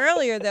saying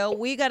earlier, though,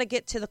 we got to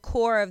get to the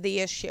core of the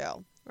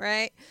issue.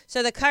 Right.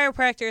 So the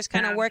chiropractor is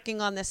kind of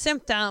working on the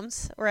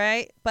symptoms.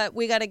 Right. But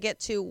we got to get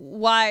to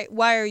why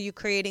are you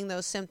creating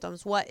those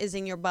symptoms? What is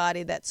in your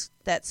body that's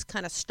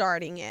kind of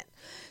starting it?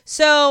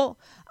 So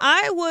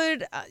I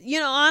would,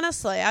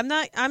 honestly, I'm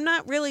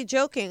not really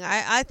joking.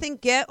 I think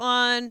get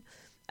on.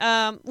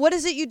 What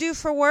is it you do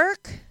for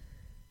work?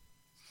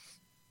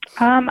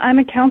 I'm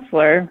a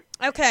counselor.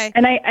 Okay.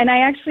 And I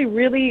actually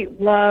really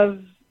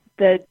love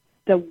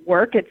the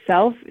work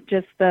itself,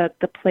 just the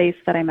place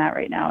that I'm at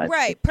right now is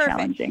right, perfect.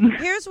 Challenging.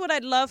 Here's what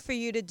I'd love for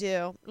you to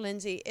do,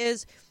 Lindsay,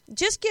 is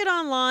just get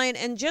online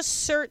and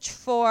just search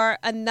for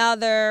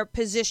another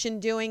position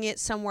doing it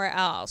somewhere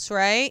else,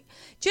 right?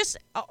 Just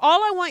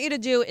all I want you to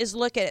do is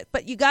look at it,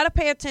 but you got to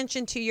pay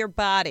attention to your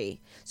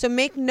body. So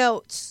make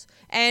notes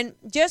and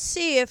just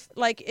see if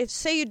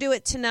say you do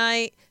it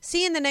tonight,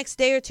 see in the next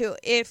day or two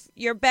if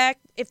you're back,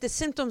 if the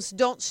symptoms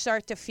don't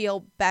start to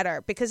feel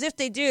better. Because if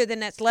they do, then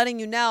that's letting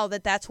you know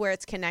that that's where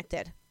it's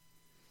connected.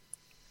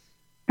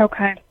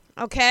 Okay.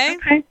 Okay?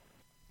 Okay.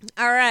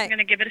 All right. I'm going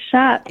to give it a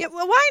shot. Yeah,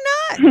 well, why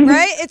not?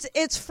 Right?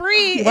 It's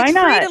free. Why it's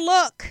not? Free to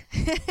look.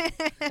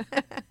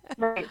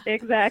 Right,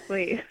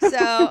 exactly.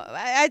 So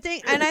I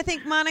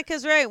think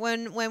Monica's right.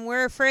 When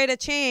we're afraid of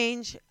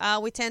change,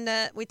 we tend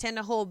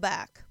to hold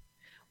back.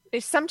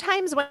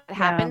 Sometimes when it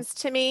happens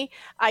to me,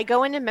 I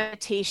go into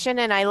meditation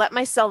and I let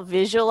myself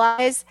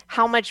visualize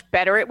how much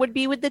better it would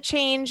be with the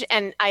change.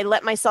 And I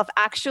let myself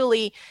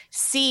actually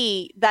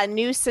see that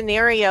new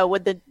scenario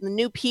with the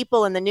new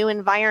people and the new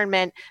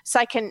environment, so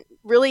I can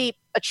really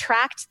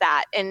attract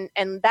that. And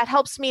that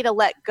helps me to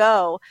let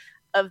go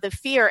of the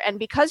fear. And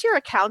because you're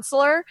a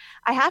counselor,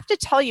 I have to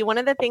tell you, one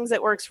of the things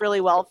that works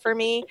really well for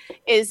me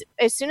is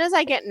as soon as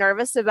I get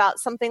nervous about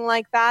something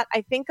like that,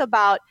 I think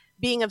about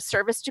being of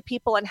service to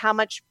people and how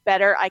much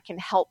better I can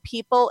help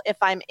people if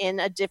I'm in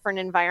a different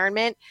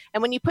environment.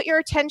 And when you put your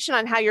attention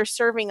on how you're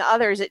serving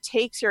others, it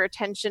takes your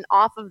attention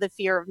off of the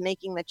fear of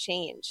making the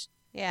change.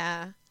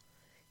 Yeah.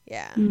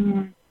 Yeah.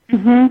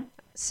 Mm-hmm.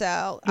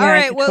 So, yeah, all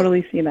right. I can well,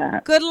 totally see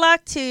that. Good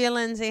luck to you,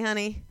 Lindsay,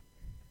 honey.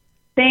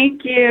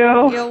 Thank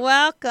you. You're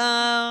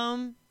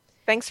welcome.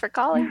 Thanks for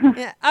calling.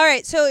 Yeah. All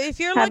right. So if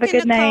you're Have looking a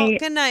good night.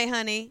 good night,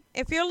 honey.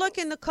 If you're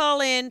looking to call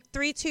in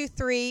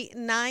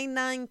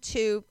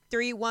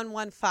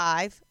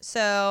 323-992-3115.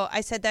 So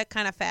I said that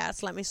kind of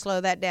fast. Let me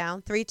slow that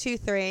down.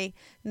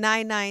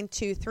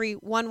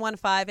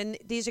 323-992-3115. And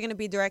these are going to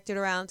be directed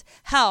around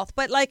health.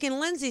 But like in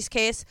Lindsay's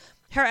case,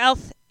 her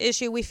health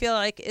issue we feel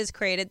like is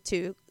connected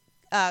to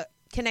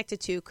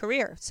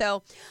career.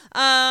 So,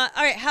 all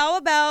right. How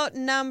about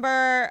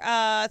number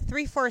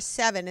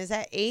 347? Is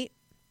that 8?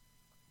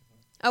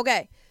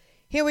 Okay,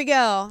 here we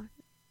go.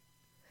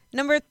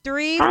 Number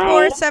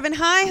 347.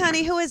 Hi,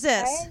 honey. Who is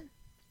this? Hi.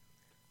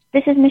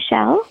 This is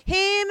Michelle.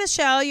 Hey,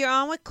 Michelle. You're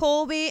on with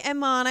Colby and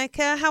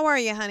Monica. How are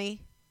you,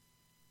 honey?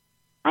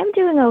 I'm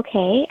doing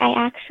okay. I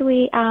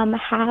actually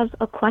have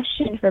a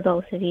question for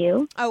both of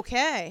you.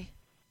 Okay.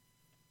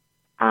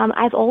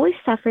 I've always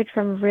suffered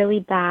from really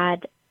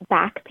bad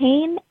back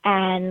pain,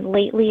 and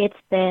lately it's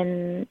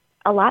been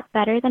a lot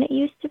better than it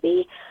used to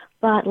be.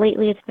 But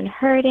lately it's been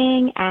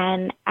hurting,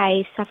 and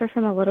I suffer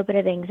from a little bit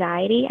of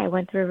anxiety. I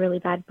went through a really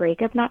bad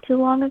breakup not too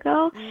long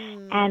ago.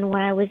 And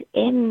when I was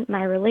in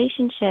my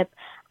relationship,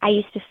 I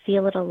used to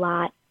feel it a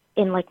lot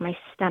in like my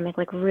stomach,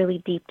 like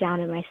really deep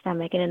down in my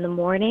stomach. And in the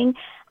morning,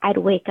 I'd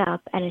wake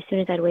up, and as soon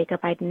as I'd wake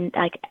up,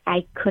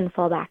 I couldn't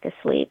fall back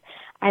asleep.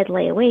 I'd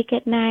lay awake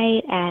at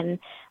night, and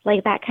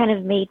like that kind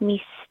of made me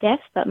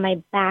stiff. But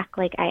my back,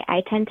 like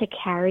I tend to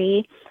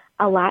carry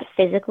a lot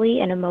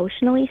physically and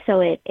emotionally, so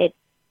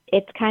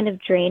it's kind of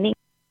draining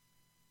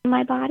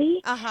my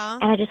body.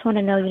 And I just want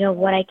to know,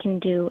 what I can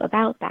do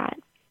about that.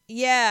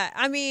 Yeah,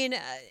 I mean,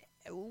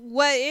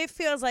 what it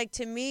feels like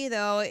to me,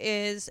 though,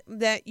 is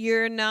that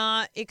you're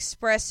not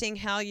expressing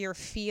how you're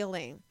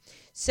feeling.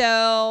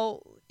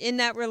 So in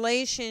that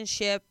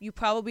relationship, you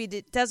probably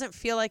doesn't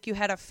feel like you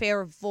had a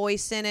fair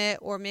voice in it,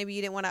 or maybe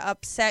you didn't want to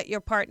upset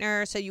your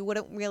partner, so you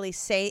wouldn't really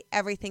say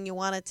everything you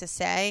wanted to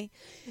say.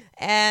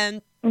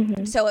 And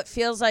so it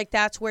feels like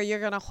that's where you're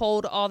going to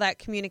hold all that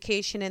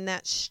communication and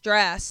that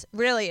stress.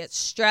 Really, it's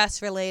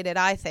stress related,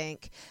 I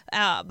think.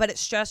 But it's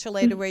stress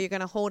related where you're going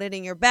to hold it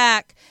in your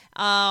back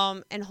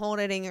and hold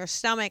it in your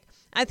stomach.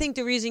 I think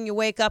the reason you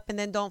wake up and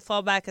then don't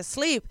fall back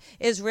asleep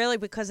is really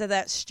because of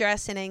that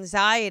stress and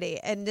anxiety.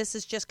 And this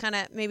is just kind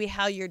of maybe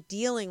how you're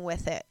dealing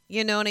with it.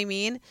 You know what I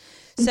mean?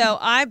 So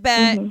I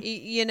bet,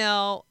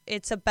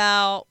 it's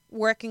about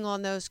working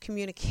on those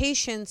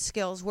communication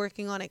skills,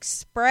 working on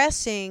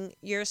expressing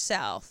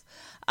yourself.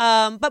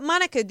 But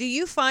Monica, do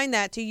you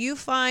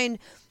find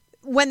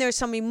when there's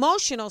some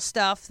emotional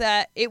stuff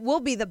that it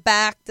will be the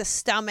back, the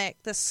stomach,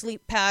 the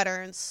sleep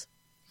patterns?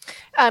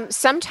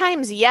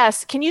 Sometimes,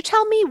 yes. Can you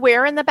tell me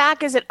where in the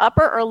back? Is it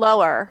upper or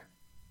lower?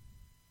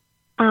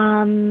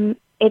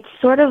 It's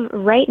sort of,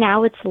 right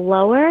now it's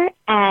lower,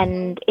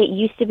 and it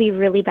used to be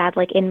really bad,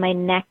 like in my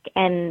neck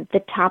and the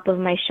top of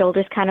my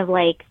shoulders, kind of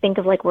like, think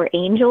of like where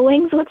angel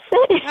wings would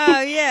sit.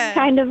 Oh, yeah.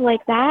 Kind of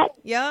like that.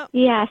 Yep.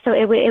 Yeah, so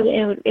it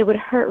would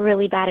hurt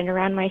really bad, and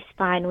around my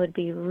spine would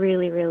be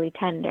really, really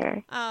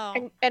tender.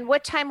 Oh. And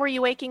what time were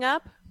you waking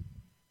up?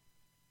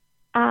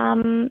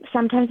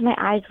 Sometimes my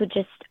eyes would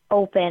just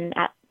open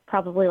at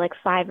probably like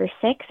 5 or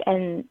 6,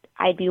 and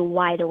I'd be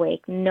wide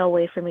awake. No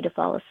way for me to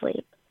fall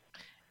asleep.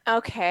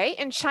 Okay.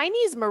 In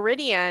Chinese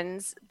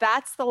meridians,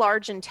 that's the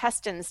large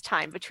intestine's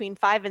time, between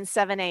 5 and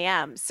 7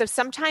 a.m. So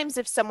sometimes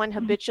if someone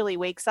habitually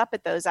wakes up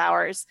at those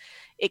hours,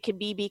 it could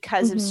be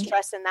because of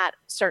stress in that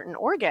certain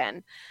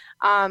organ.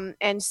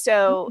 And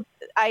so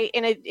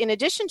in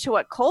addition to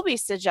what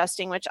Colby's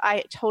suggesting, which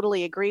I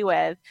totally agree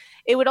with,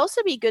 it would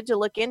also be good to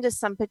look into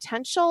some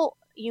potential,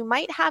 you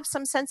might have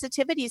some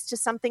sensitivities to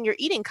something you're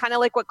eating, kind of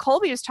like what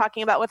Colby was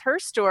talking about with her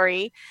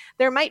story.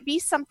 There might be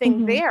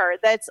something there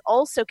that's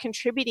also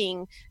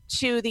contributing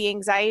to the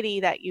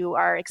anxiety that you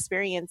are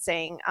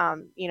experiencing,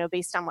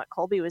 based on what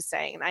Colby was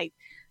saying. And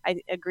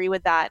I agree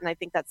with that. And I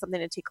think that's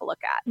something to take a look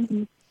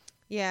at.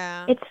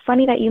 Yeah. It's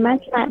funny that you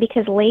mentioned that,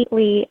 because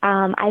lately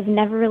I've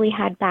never really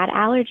had bad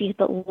allergies,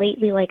 but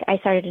lately, like, I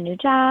started a new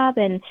job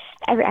and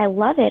I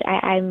love it.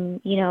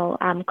 I'm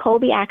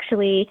Colby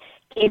actually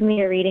gave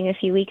me a reading a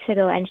few weeks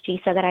ago, and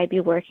she said that I'd be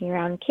working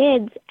around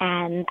kids,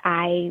 and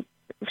I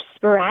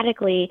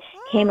sporadically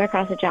came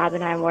across a job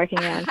and I'm working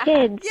around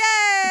kids,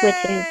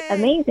 which is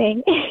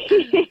amazing,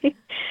 which is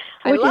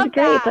great.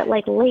 That. But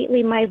like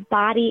lately my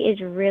body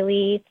is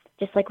really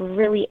just like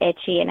really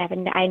itchy, and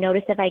I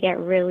noticed if I get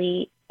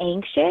really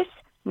anxious,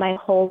 my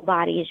whole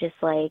body is just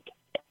like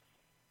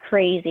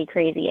crazy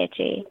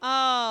itchy.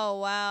 Oh,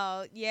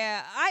 wow.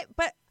 Yeah.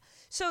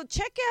 So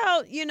check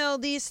out,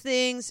 these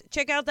things,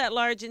 check out that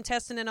large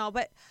intestine and all.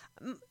 But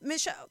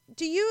Michelle,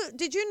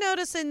 did you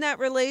notice in that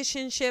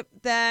relationship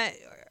that,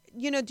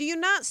 do you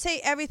not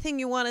say everything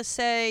you want to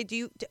say?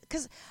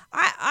 Because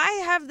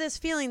I have this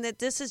feeling that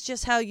this is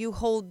just how you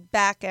hold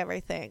back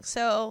everything.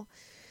 So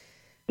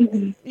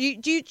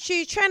you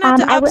try not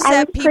to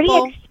upset people? I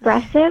was pretty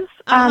expressive.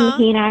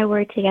 He and I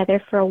were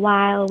together for a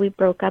while. We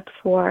broke up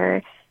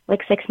for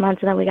like 6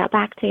 months, and then we got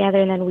back together,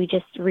 and then we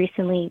just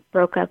recently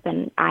broke up,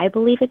 and I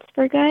believe it's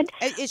for good.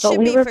 But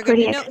we were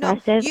pretty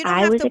expressive.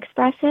 I was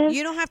expressive.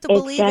 You don't have to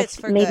believe it's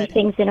for good. Maybe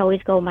things didn't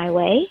always go my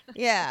way.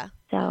 Yeah.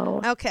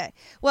 So okay.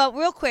 Well,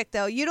 real quick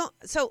though,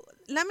 so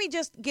let me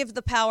just give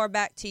the power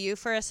back to you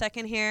for a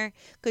second here,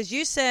 because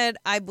you said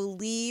I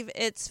believe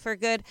it's for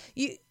good.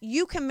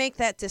 You can make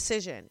that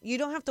decision. You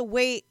don't have to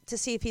wait to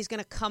see if he's going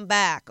to come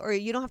back, or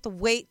you don't have to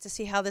wait to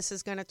see how this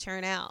is going to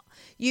turn out.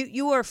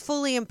 You are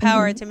fully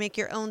empowered to make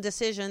your own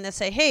decision to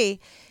say, hey,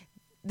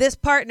 this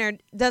partner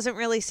doesn't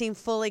really seem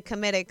fully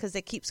committed because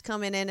it keeps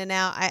coming in and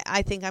out.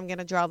 I think I'm going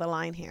to draw the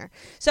line here.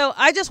 So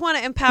I just want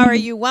to empower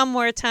you one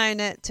more time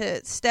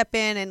to step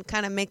in and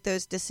kind of make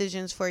those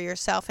decisions for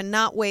yourself and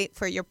not wait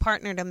for your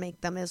partner to make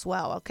them as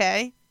well,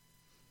 okay?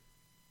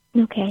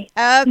 Okay.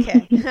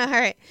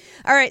 Okay.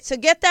 All right. So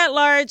get that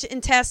large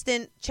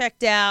intestine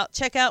checked out.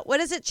 Check out, what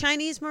is it,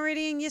 Chinese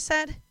meridian you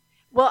said?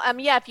 Well,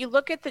 yeah, if you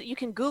look at you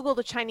can Google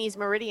the Chinese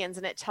meridians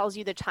and it tells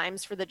you the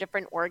times for the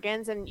different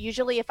organs. And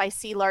usually if I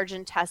see large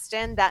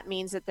intestine, that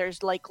means that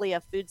there's likely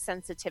a food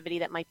sensitivity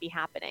that might be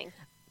happening.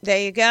 There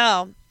you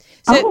go.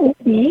 So,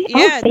 okay.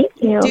 yeah, thank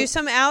you. do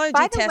some allergy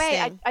By the testing.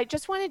 way, I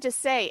just wanted to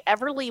say,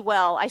 Everly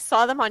Well, I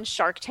saw them on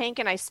Shark Tank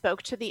and I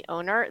spoke to the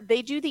owner.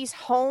 They do these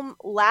home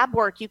lab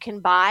work you can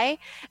buy,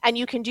 and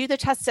you can do the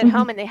tests at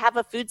home, and they have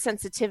a food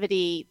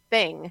sensitivity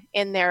thing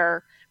in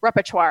their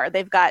repertoire.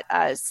 They've got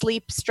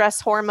sleep,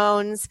 stress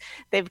hormones.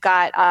 They've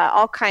got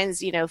all kinds,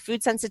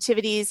 food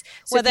sensitivities.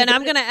 So well, then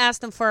I'm going to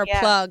ask them for a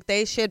plug.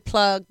 They should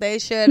plug. They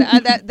should.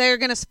 They're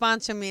going to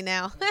sponsor me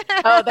now.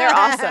 Oh, they're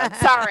awesome.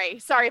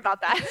 Sorry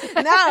about that.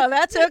 No,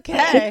 that's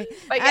okay.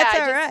 But that's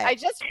yeah, all right. I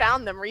just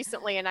found them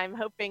recently, and I'm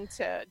hoping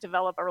to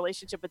develop a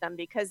relationship with them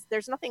because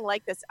there's nothing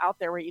like this out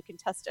there where you can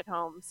test at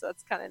home. So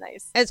it's kind of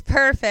nice. It's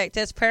perfect.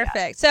 It's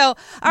perfect. Yeah. So,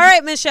 all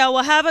right, Michelle,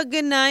 well, have a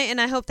good night, and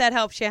I hope that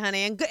helps you,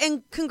 honey.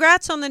 And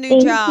congrats on the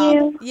new job. Thank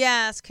you.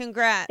 Yes,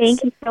 congrats.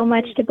 Thank you so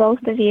much to both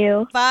of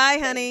you. Bye,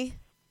 honey.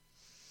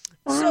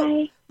 Bye.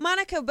 So,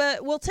 Monica,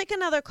 but we'll take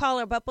another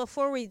caller. But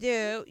before we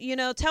do,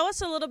 tell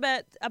us a little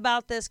bit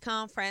about this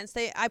conference.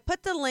 I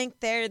put the link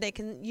there. They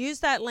can use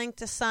that link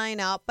to sign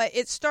up. But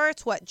it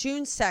starts,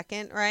 June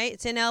 2nd, right?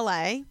 It's in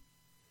L.A.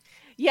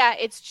 Yeah,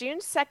 it's June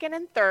 2nd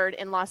and 3rd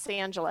in Los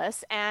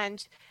Angeles.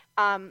 And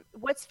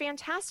what's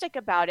fantastic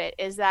about it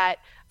is that,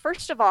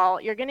 first of all,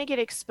 you're going to get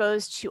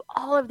exposed to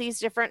all of these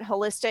different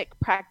holistic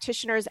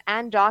practitioners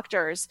and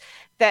doctors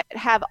that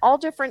have all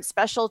different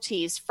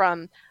specialties,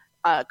 from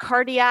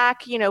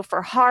cardiac,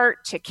 for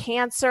heart, to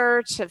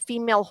cancer, to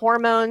female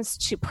hormones,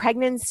 to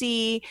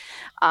pregnancy,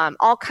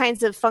 all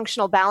kinds of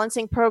functional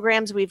balancing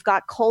programs. We've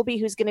got Colby,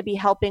 who's going to be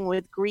helping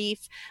with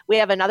grief. We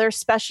have another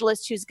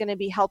specialist who's going to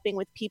be helping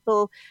with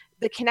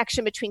the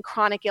connection between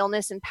chronic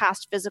illness and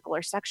past physical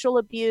or sexual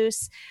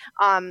abuse,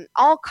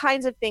 all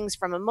kinds of things,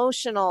 from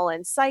emotional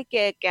and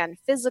psychic and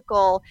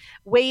physical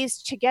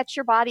ways to get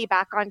your body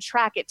back on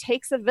track. It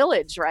takes a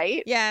village,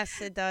 right? Yes,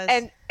 it does.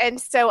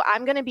 And so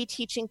I'm going to be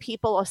teaching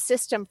people a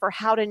system for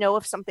how to know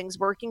if something's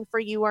working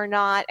for you or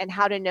not, and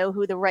how to know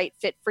who the right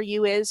fit for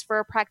you is for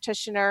a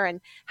practitioner,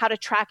 and how to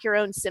track your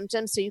own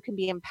symptoms so you can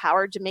be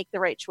empowered to make the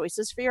right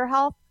choices for your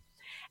health.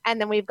 And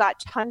then we've got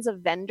tons of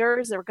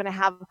vendors. They're going to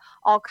have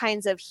all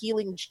kinds of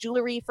healing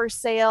jewelry for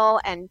sale,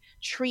 and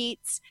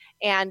treats,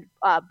 and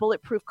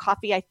bulletproof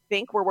coffee. I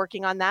think we're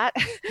working on that.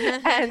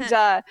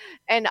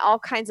 and all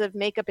kinds of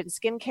makeup and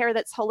skincare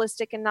that's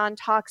holistic and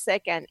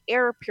non-toxic, and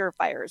air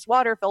purifiers,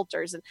 water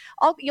filters, and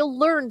you'll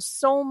learn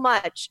so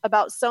much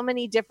about so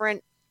many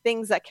different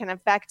things that can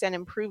affect and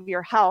improve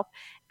your health.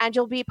 And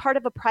you'll be part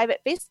of a private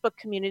Facebook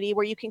community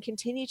where you can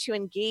continue to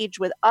engage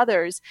with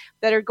others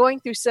that are going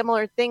through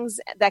similar things,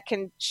 that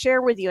can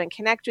share with you and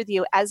connect with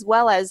you, as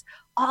well as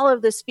all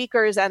of the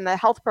speakers and the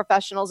health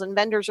professionals and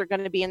vendors are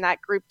going to be in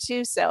that group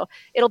too. So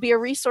it'll be a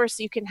resource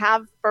you can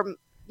have from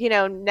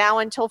now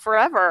until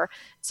forever,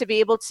 to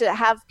be able to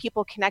have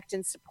people connect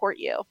and support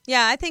you.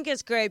 Yeah, I think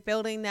it's great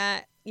building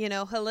that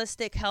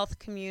holistic health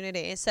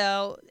community.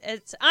 So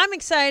I'm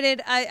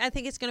excited. I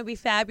think it's going to be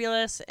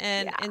fabulous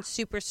and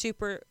super,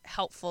 super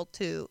helpful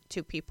to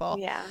people.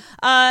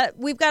 Yeah.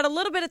 We've got a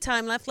little bit of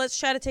time left. Let's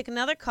try to take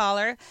another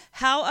caller.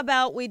 How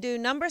about we do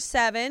number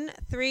 7,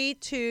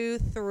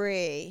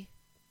 323?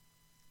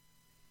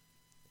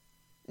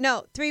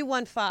 No,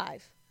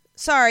 315.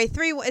 Sorry,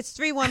 it's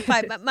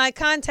 315, but my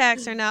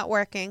contacts are not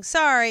working.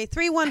 Sorry,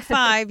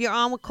 315, you're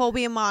on with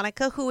Colby and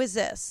Monica. Who is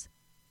this?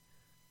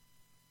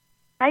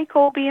 Hi,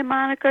 Colby and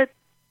Monica.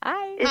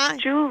 Hi.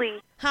 It's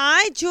Julie.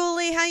 Hi,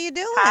 Julie. How you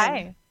doing?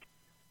 Hi.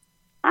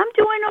 I'm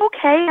doing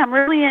okay. I'm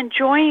really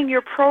enjoying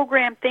your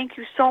program. Thank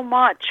you so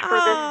much for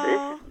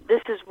this.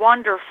 This is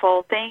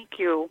wonderful. Thank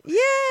you.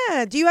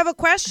 Yeah. Do you have a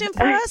question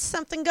for us?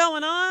 Something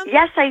going on?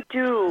 Yes, I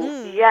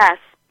do. Yes.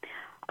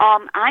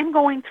 I'm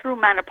going through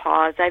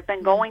menopause. I've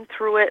been going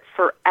through it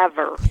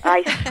forever.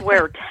 I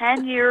swear,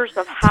 10 years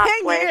of hot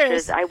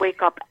flashes. I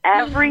wake up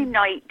every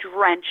night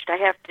drenched. I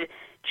have to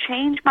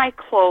change my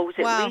clothes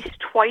at least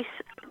twice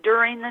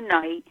during the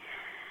night.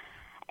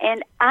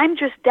 And I'm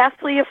just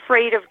deathly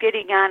afraid of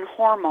getting on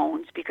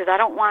hormones because I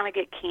don't want to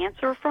get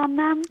cancer from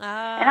them.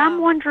 And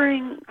I'm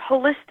wondering,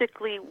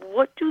 holistically,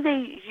 what do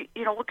they,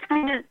 what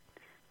kind of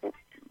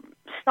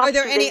stuff are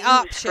there do any they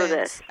options? use for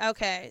this?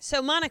 Okay.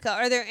 So, Monica,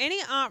 are there any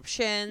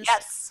options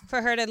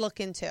for her to look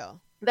into?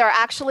 There are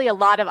actually a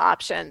lot of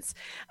options.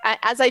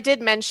 As I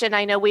did mention,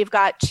 I know we've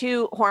got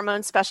 2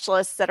 hormone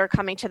specialists that are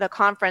coming to the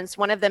conference.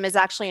 One of them is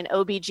actually an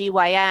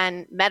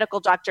OBGYN medical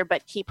doctor,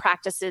 but he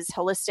practices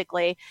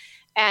holistically.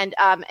 And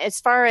as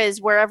far as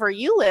wherever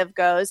you live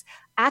goes,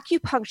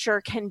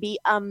 acupuncture can be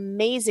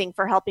amazing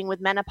for helping with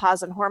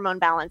menopause and hormone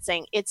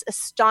balancing. It's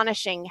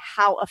astonishing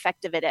how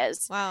effective it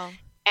is. Wow.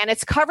 And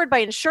it's covered by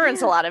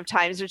insurance a lot of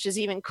times, which is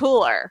even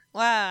cooler.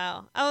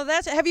 Wow. Oh,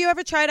 have you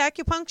ever tried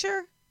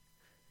acupuncture?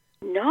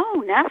 No,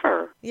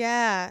 never.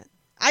 Yeah.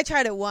 I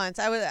tried it once.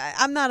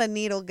 I'm not a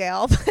needle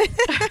gal,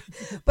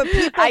 but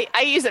people.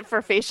 I use it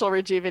for facial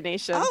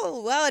rejuvenation.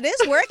 Oh well, it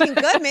is working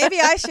good. Maybe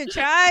I should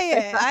try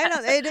it. I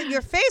don't.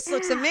 Your face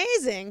looks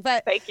amazing,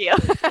 but thank you.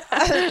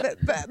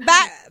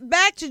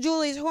 Back to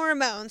Julie's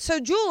hormones. So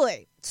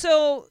Julie,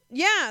 so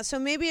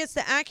maybe it's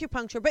the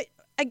acupuncture, but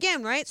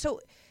again, right? So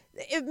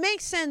it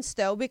makes sense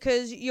though,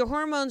 because your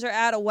hormones are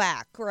out of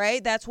whack,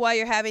 right? That's why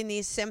you're having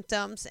these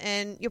symptoms,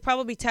 and you're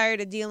probably tired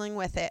of dealing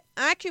with it.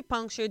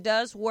 Acupuncture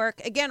does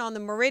work again on the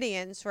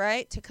meridians,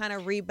 right, to kind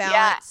of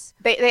rebalance.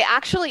 Yeah, they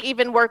actually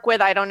even work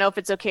with, I don't know if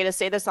it's okay to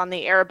say this on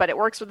the air, but it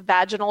works with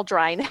vaginal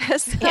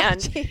dryness.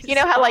 And you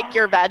know how like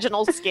your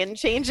vaginal skin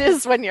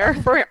changes when you're,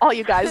 for all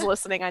you guys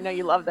listening, I know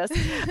you love this,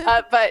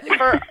 but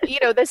for,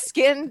 the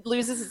skin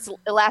loses its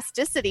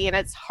elasticity and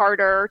it's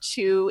harder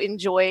to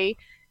enjoy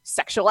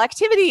sexual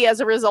activity as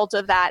a result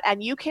of that,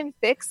 and you can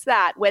fix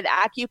that with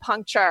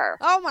acupuncture.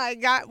 Oh my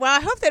God. Well,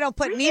 I hope they don't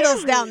put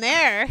needles down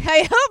there.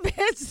 I hope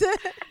it's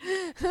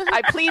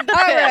I plead the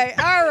fifth.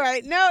 All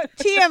right. No,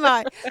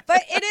 TMI.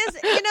 But it is,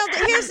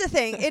 here's the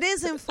thing. It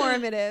is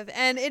informative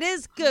and it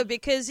is good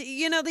because,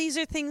 these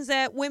are things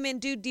that women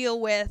do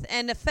deal with,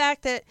 and the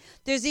fact that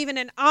there's even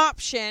an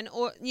option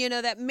or,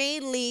 that may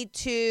lead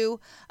to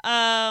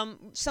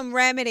some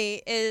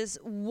remedy is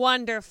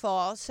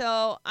wonderful.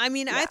 So, I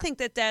think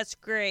that's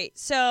great.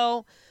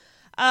 So,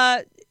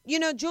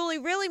 Julie,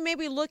 really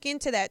maybe look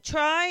into that.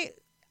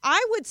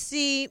 I would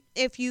see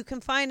if you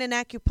can find an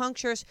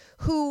acupuncturist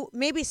who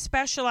maybe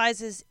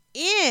specializes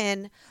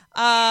in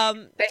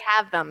they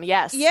have them,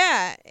 yes.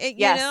 Yeah,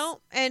 yes.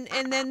 And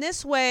then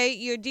this way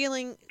you're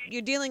dealing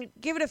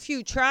give it a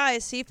few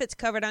tries, see if it's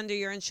covered under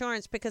your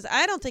insurance, because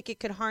I don't think it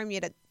could harm you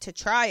to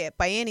try it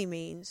by any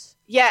means.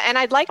 Yeah, and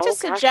I'd like to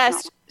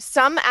suggest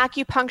some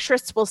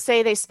acupuncturists will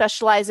say they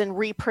specialize in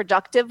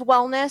reproductive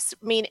wellness.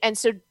 And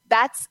so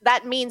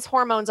that means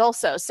hormones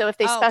also. So if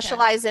they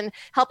specialize in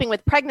helping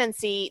with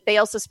pregnancy, they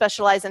also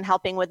specialize in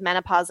helping with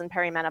menopause and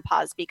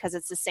perimenopause because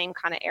it's the same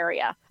kind of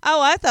area.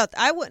 Oh, I thought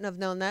I wouldn't have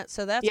known that.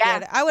 So that's good.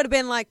 I would have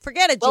been like,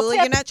 forget it, Julie.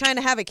 You're not trying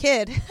to have a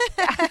kid.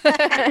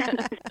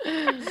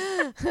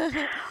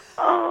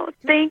 Oh,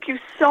 thank you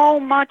so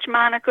much,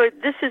 Monica.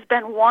 This has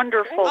been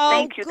wonderful.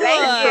 Thank you. Good.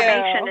 This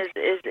information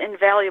is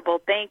invaluable.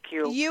 Thank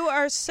you. You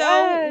are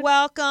so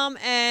welcome,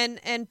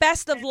 and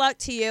best of luck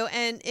to you.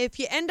 And if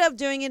you end up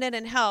doing it and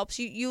it helps,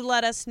 you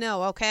let us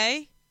know,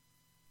 okay?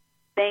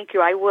 Thank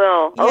you. I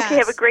will. Yes. Okay,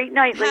 have a great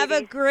night, ladies. Have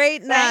a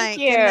great night.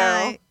 Thank you. Good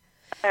night.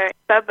 All right,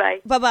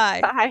 bye-bye.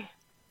 Bye-bye. Bye.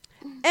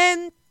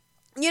 And,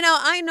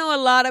 I know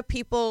a lot of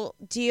people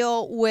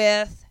deal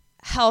with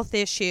health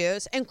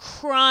issues and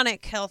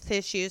chronic health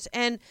issues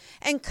and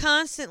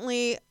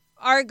constantly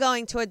are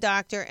going to a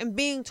doctor and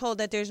being told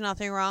that there's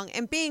nothing wrong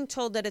and being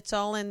told that it's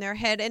all in their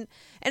head. And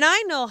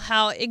I know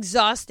how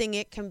exhausting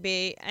it can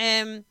be.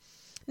 And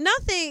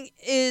nothing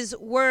is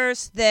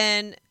worse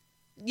than,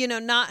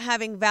 not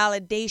having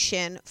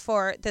validation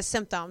for the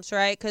symptoms,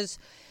 right? Because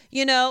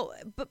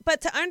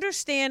but to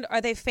understand, are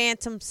they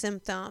phantom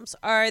symptoms?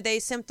 Are they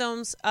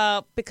symptoms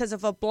because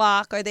of a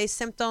block? Are they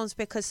symptoms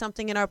because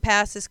something in our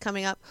past is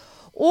coming up?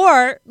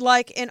 Or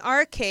like in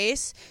our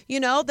case,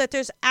 that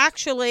there's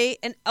actually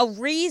a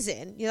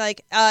reason. You're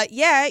like,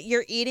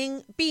 you're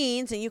eating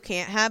beans and you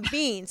can't have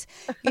beans,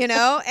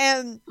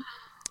 and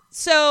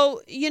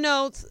so,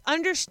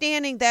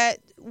 understanding that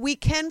we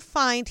can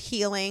find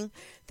healing,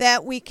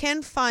 that we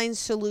can find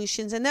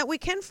solutions, and that we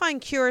can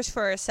find cures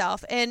for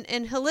ourselves, and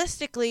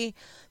holistically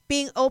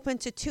being open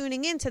to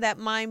tuning into that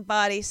mind,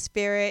 body,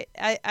 spirit,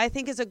 I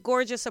think is a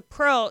gorgeous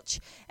approach.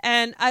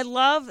 And I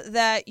love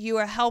that you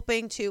are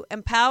helping to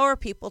empower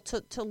people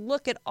to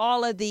look at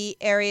all of the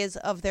areas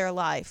of their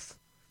life.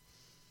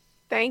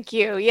 Thank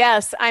you.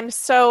 Yes, I'm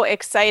so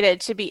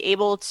excited to be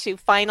able to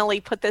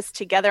finally put this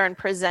together and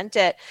present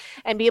it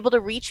and be able to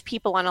reach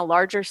people on a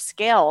larger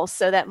scale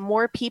so that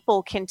more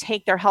people can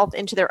take their health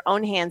into their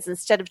own hands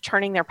instead of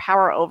turning their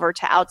power over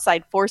to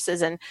outside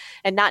forces and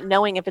not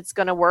knowing if it's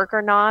going to work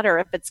or not, or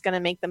if it's going to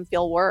make them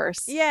feel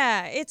worse.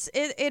 Yeah,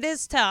 it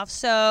is tough.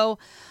 So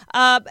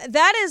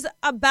that is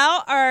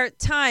about our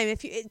time.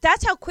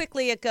 That's how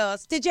quickly it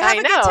goes. Did you have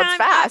a good time?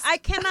 It's fast. I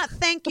cannot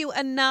thank you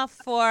enough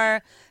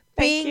for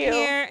being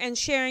here and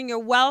sharing your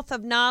wealth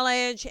of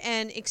knowledge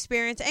and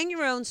experience and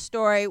your own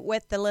story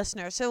with the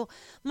listener. So,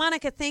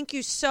 Monica, thank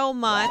you so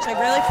much. I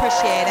really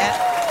appreciate it.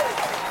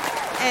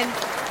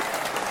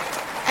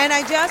 And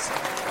I just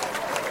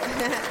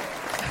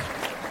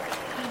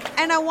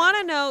and I want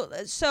to know.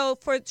 So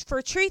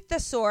for Treat the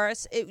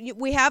Source,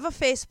 we have a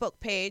Facebook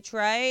page,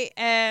 right?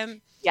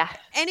 Yeah.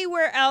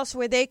 Anywhere else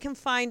where they can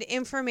find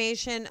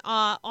information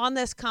on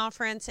this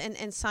conference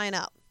and sign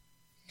up?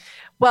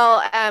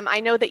 Well, I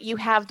know that you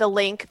have the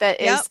link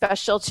that is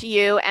special to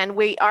you, and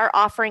we are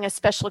offering a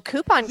special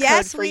coupon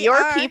code for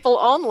your people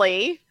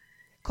only.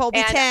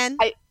 Colby 10.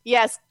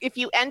 Yes, if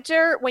you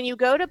enter, when you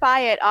go to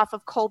buy it off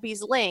of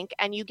Colby's link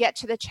and you get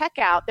to the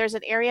checkout, there's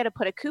an area to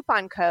put a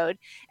coupon code.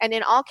 And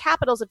in all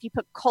capitals, if you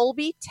put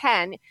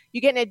Colby10, you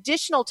get an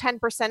additional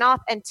 10%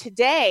 off. And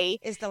today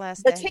is the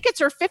last day. The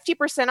tickets are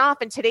 50% off,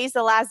 and today's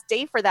the last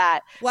day for that.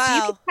 Wow. So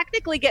you can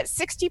technically get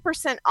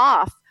 60%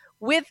 off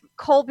with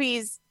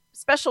Colby's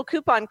special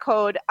coupon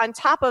code on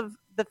top of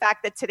the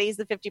fact that today's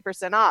the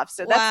 50% off.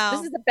 So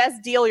this is the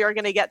best deal you're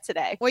going to get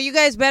today. Well, you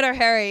guys better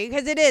hurry,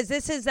 because it is.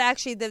 This is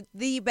actually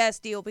the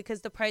best deal,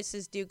 because the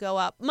prices do go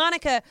up.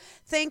 Monica,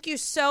 thank you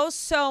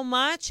so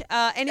much.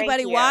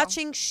 Anybody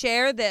watching,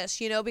 share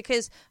this,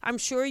 because I'm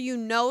sure you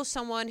know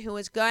someone who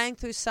is going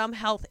through some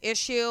health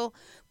issue.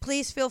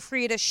 Please feel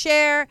free to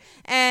share.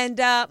 And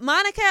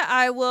Monica,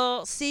 I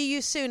will see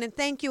you soon. And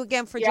thank you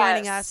again for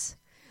joining us.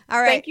 All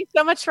right. Thank you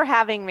so much for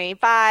having me.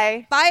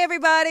 Bye. Bye,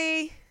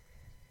 everybody.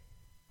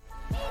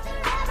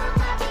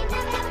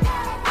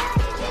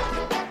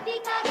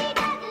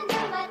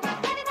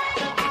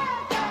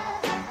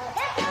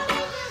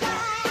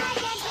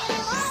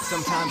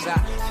 Sometimes I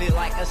feel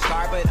like a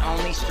star, but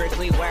only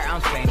strictly where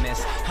I'm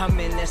famous. I'm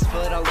in this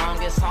for the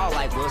longest haul,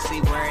 like we'll see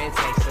where it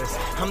takes us.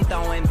 I'm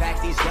throwing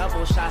back these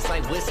double shots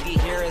like whiskey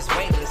here is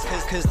weightless.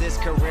 Cause this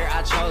career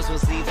I chose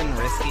was even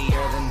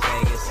riskier than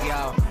Vegas,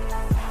 yo.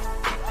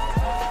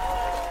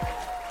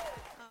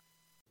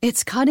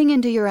 It's cutting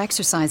into your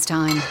exercise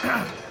time.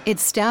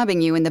 It's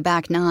stabbing you in the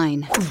back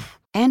nine.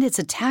 And it's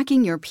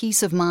attacking your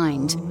peace of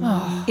mind.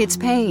 It's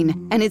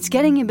pain, and it's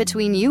getting in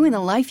between you and the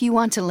life you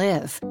want to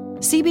live.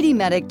 CBD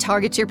Medic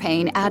targets your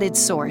pain at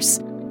its source.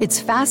 It's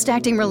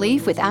fast-acting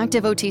relief with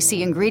active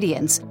OTC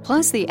ingredients,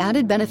 plus the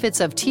added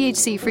benefits of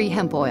THC-free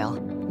hemp oil.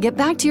 Get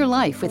back to your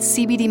life with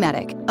CBD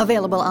Medic,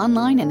 available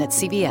online and at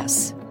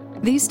CVS.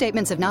 These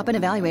statements have not been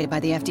evaluated by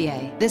the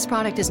FDA. This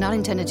product is not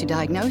intended to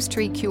diagnose,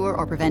 treat, cure,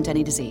 or prevent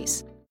any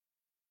disease.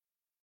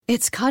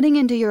 It's cutting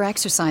into your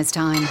exercise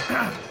time.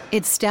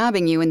 It's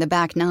stabbing you in the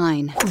back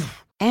nine.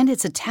 And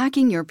it's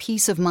attacking your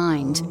peace of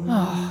mind.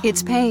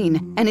 It's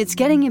pain, and it's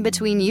getting in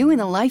between you and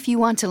the life you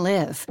want to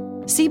live.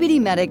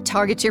 CBD Medic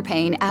targets your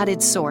pain at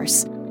its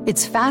source.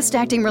 It's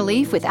fast-acting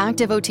relief with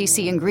active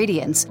OTC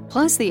ingredients,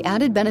 plus the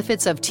added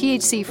benefits of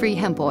THC-free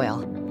hemp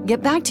oil.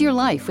 Get back to your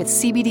life with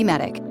CBD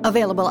Medic,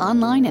 available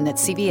online and at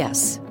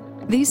CVS.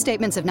 These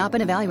statements have not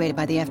been evaluated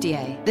by the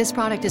FDA. This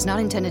product is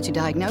not intended to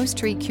diagnose,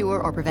 treat, cure,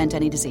 or prevent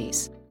any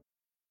disease.